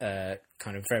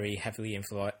kind of very heavily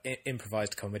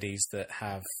improvised comedies that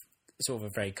have sort of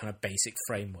a very kind of basic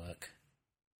framework.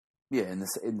 Yeah, in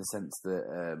the sense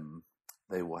that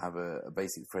they will have a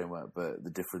basic framework, but the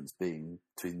difference being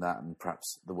between that and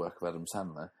perhaps the work of Adam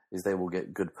Sandler is they will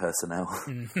get good personnel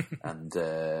and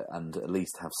at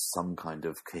least have some kind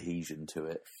of cohesion to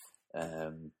it.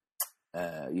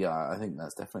 I think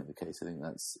that's definitely the case. I think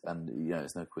that's, and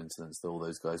it's no coincidence that all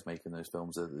those guys making those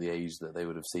films are at the age that they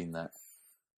would have seen that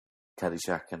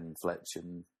Caddyshack and Fletch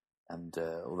and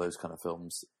all those kind of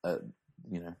films at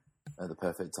the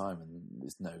perfect time, and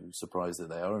it's no surprise that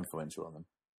they are influential on them.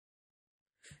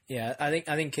 Yeah, I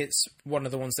think it's one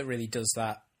of the ones that really does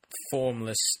that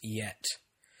formless yet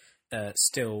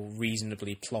still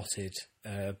reasonably plotted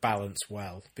balance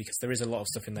well, because there is a lot of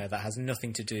stuff in there that has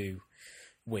nothing to do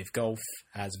with golf,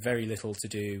 has very little to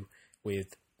do with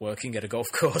working at a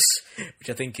golf course, which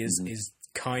I think is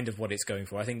kind of what it's going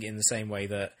for. I think in the same way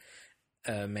that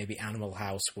maybe Animal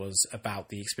House was about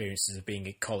the experiences of being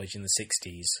at college in the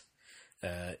 60s,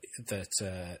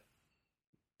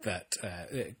 that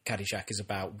Caddyshack is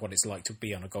about what it's like to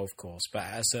be on a golf course. But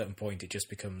at a certain point, it just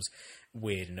becomes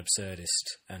weird and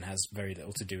absurdist and has very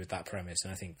little to do with that premise.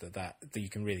 And I think that you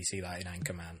can really see that in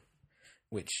Anchorman,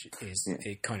 which is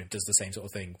it kind of does the same sort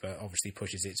of thing, but obviously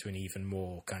pushes it to an even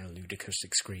more kind of ludicrous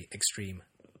extreme.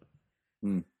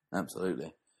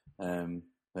 Absolutely.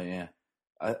 But yeah,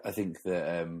 I think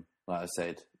that, like I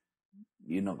said,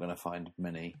 you're not going to find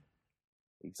many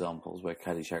examples where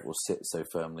Caddyshack will sit so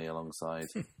firmly alongside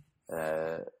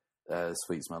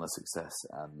Sweet Smell of Success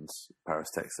and Paris,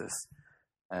 Texas.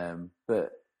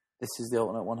 But this is the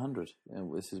alternate 100.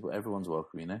 This is what everyone's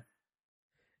welcome,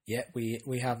 Yeah,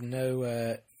 we have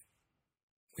no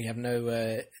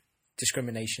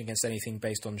discrimination against anything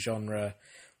based on genre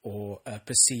or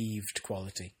perceived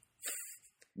quality.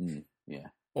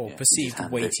 Or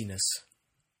perceived weightiness.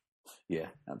 Yeah,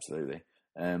 absolutely.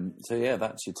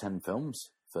 That's your 10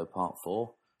 films for part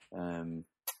 4.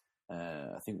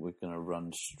 I think we're going to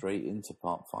run straight into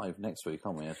part 5 next week,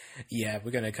 aren't we, Ed? Yeah,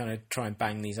 we're going to kind of try and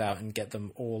bang these out and get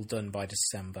them all done by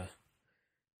December.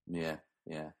 Yeah.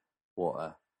 What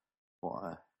a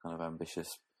kind of ambitious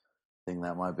thing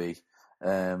that might be.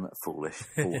 Foolish,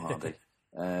 foolhardy.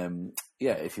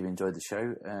 If you've enjoyed the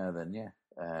show, then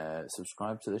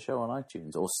subscribe to the show on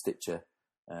iTunes or Stitcher.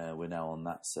 We're now on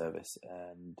that service,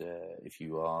 and if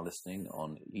you are listening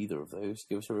on either of those,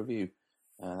 give us a review.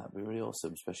 That'd be really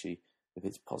awesome, especially if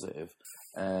it's positive.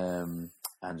 And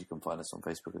you can find us on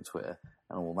Facebook and Twitter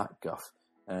and all that guff.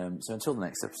 So until the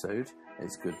next episode,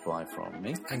 it's goodbye from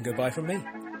me. And goodbye from me.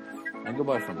 And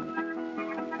goodbye from me.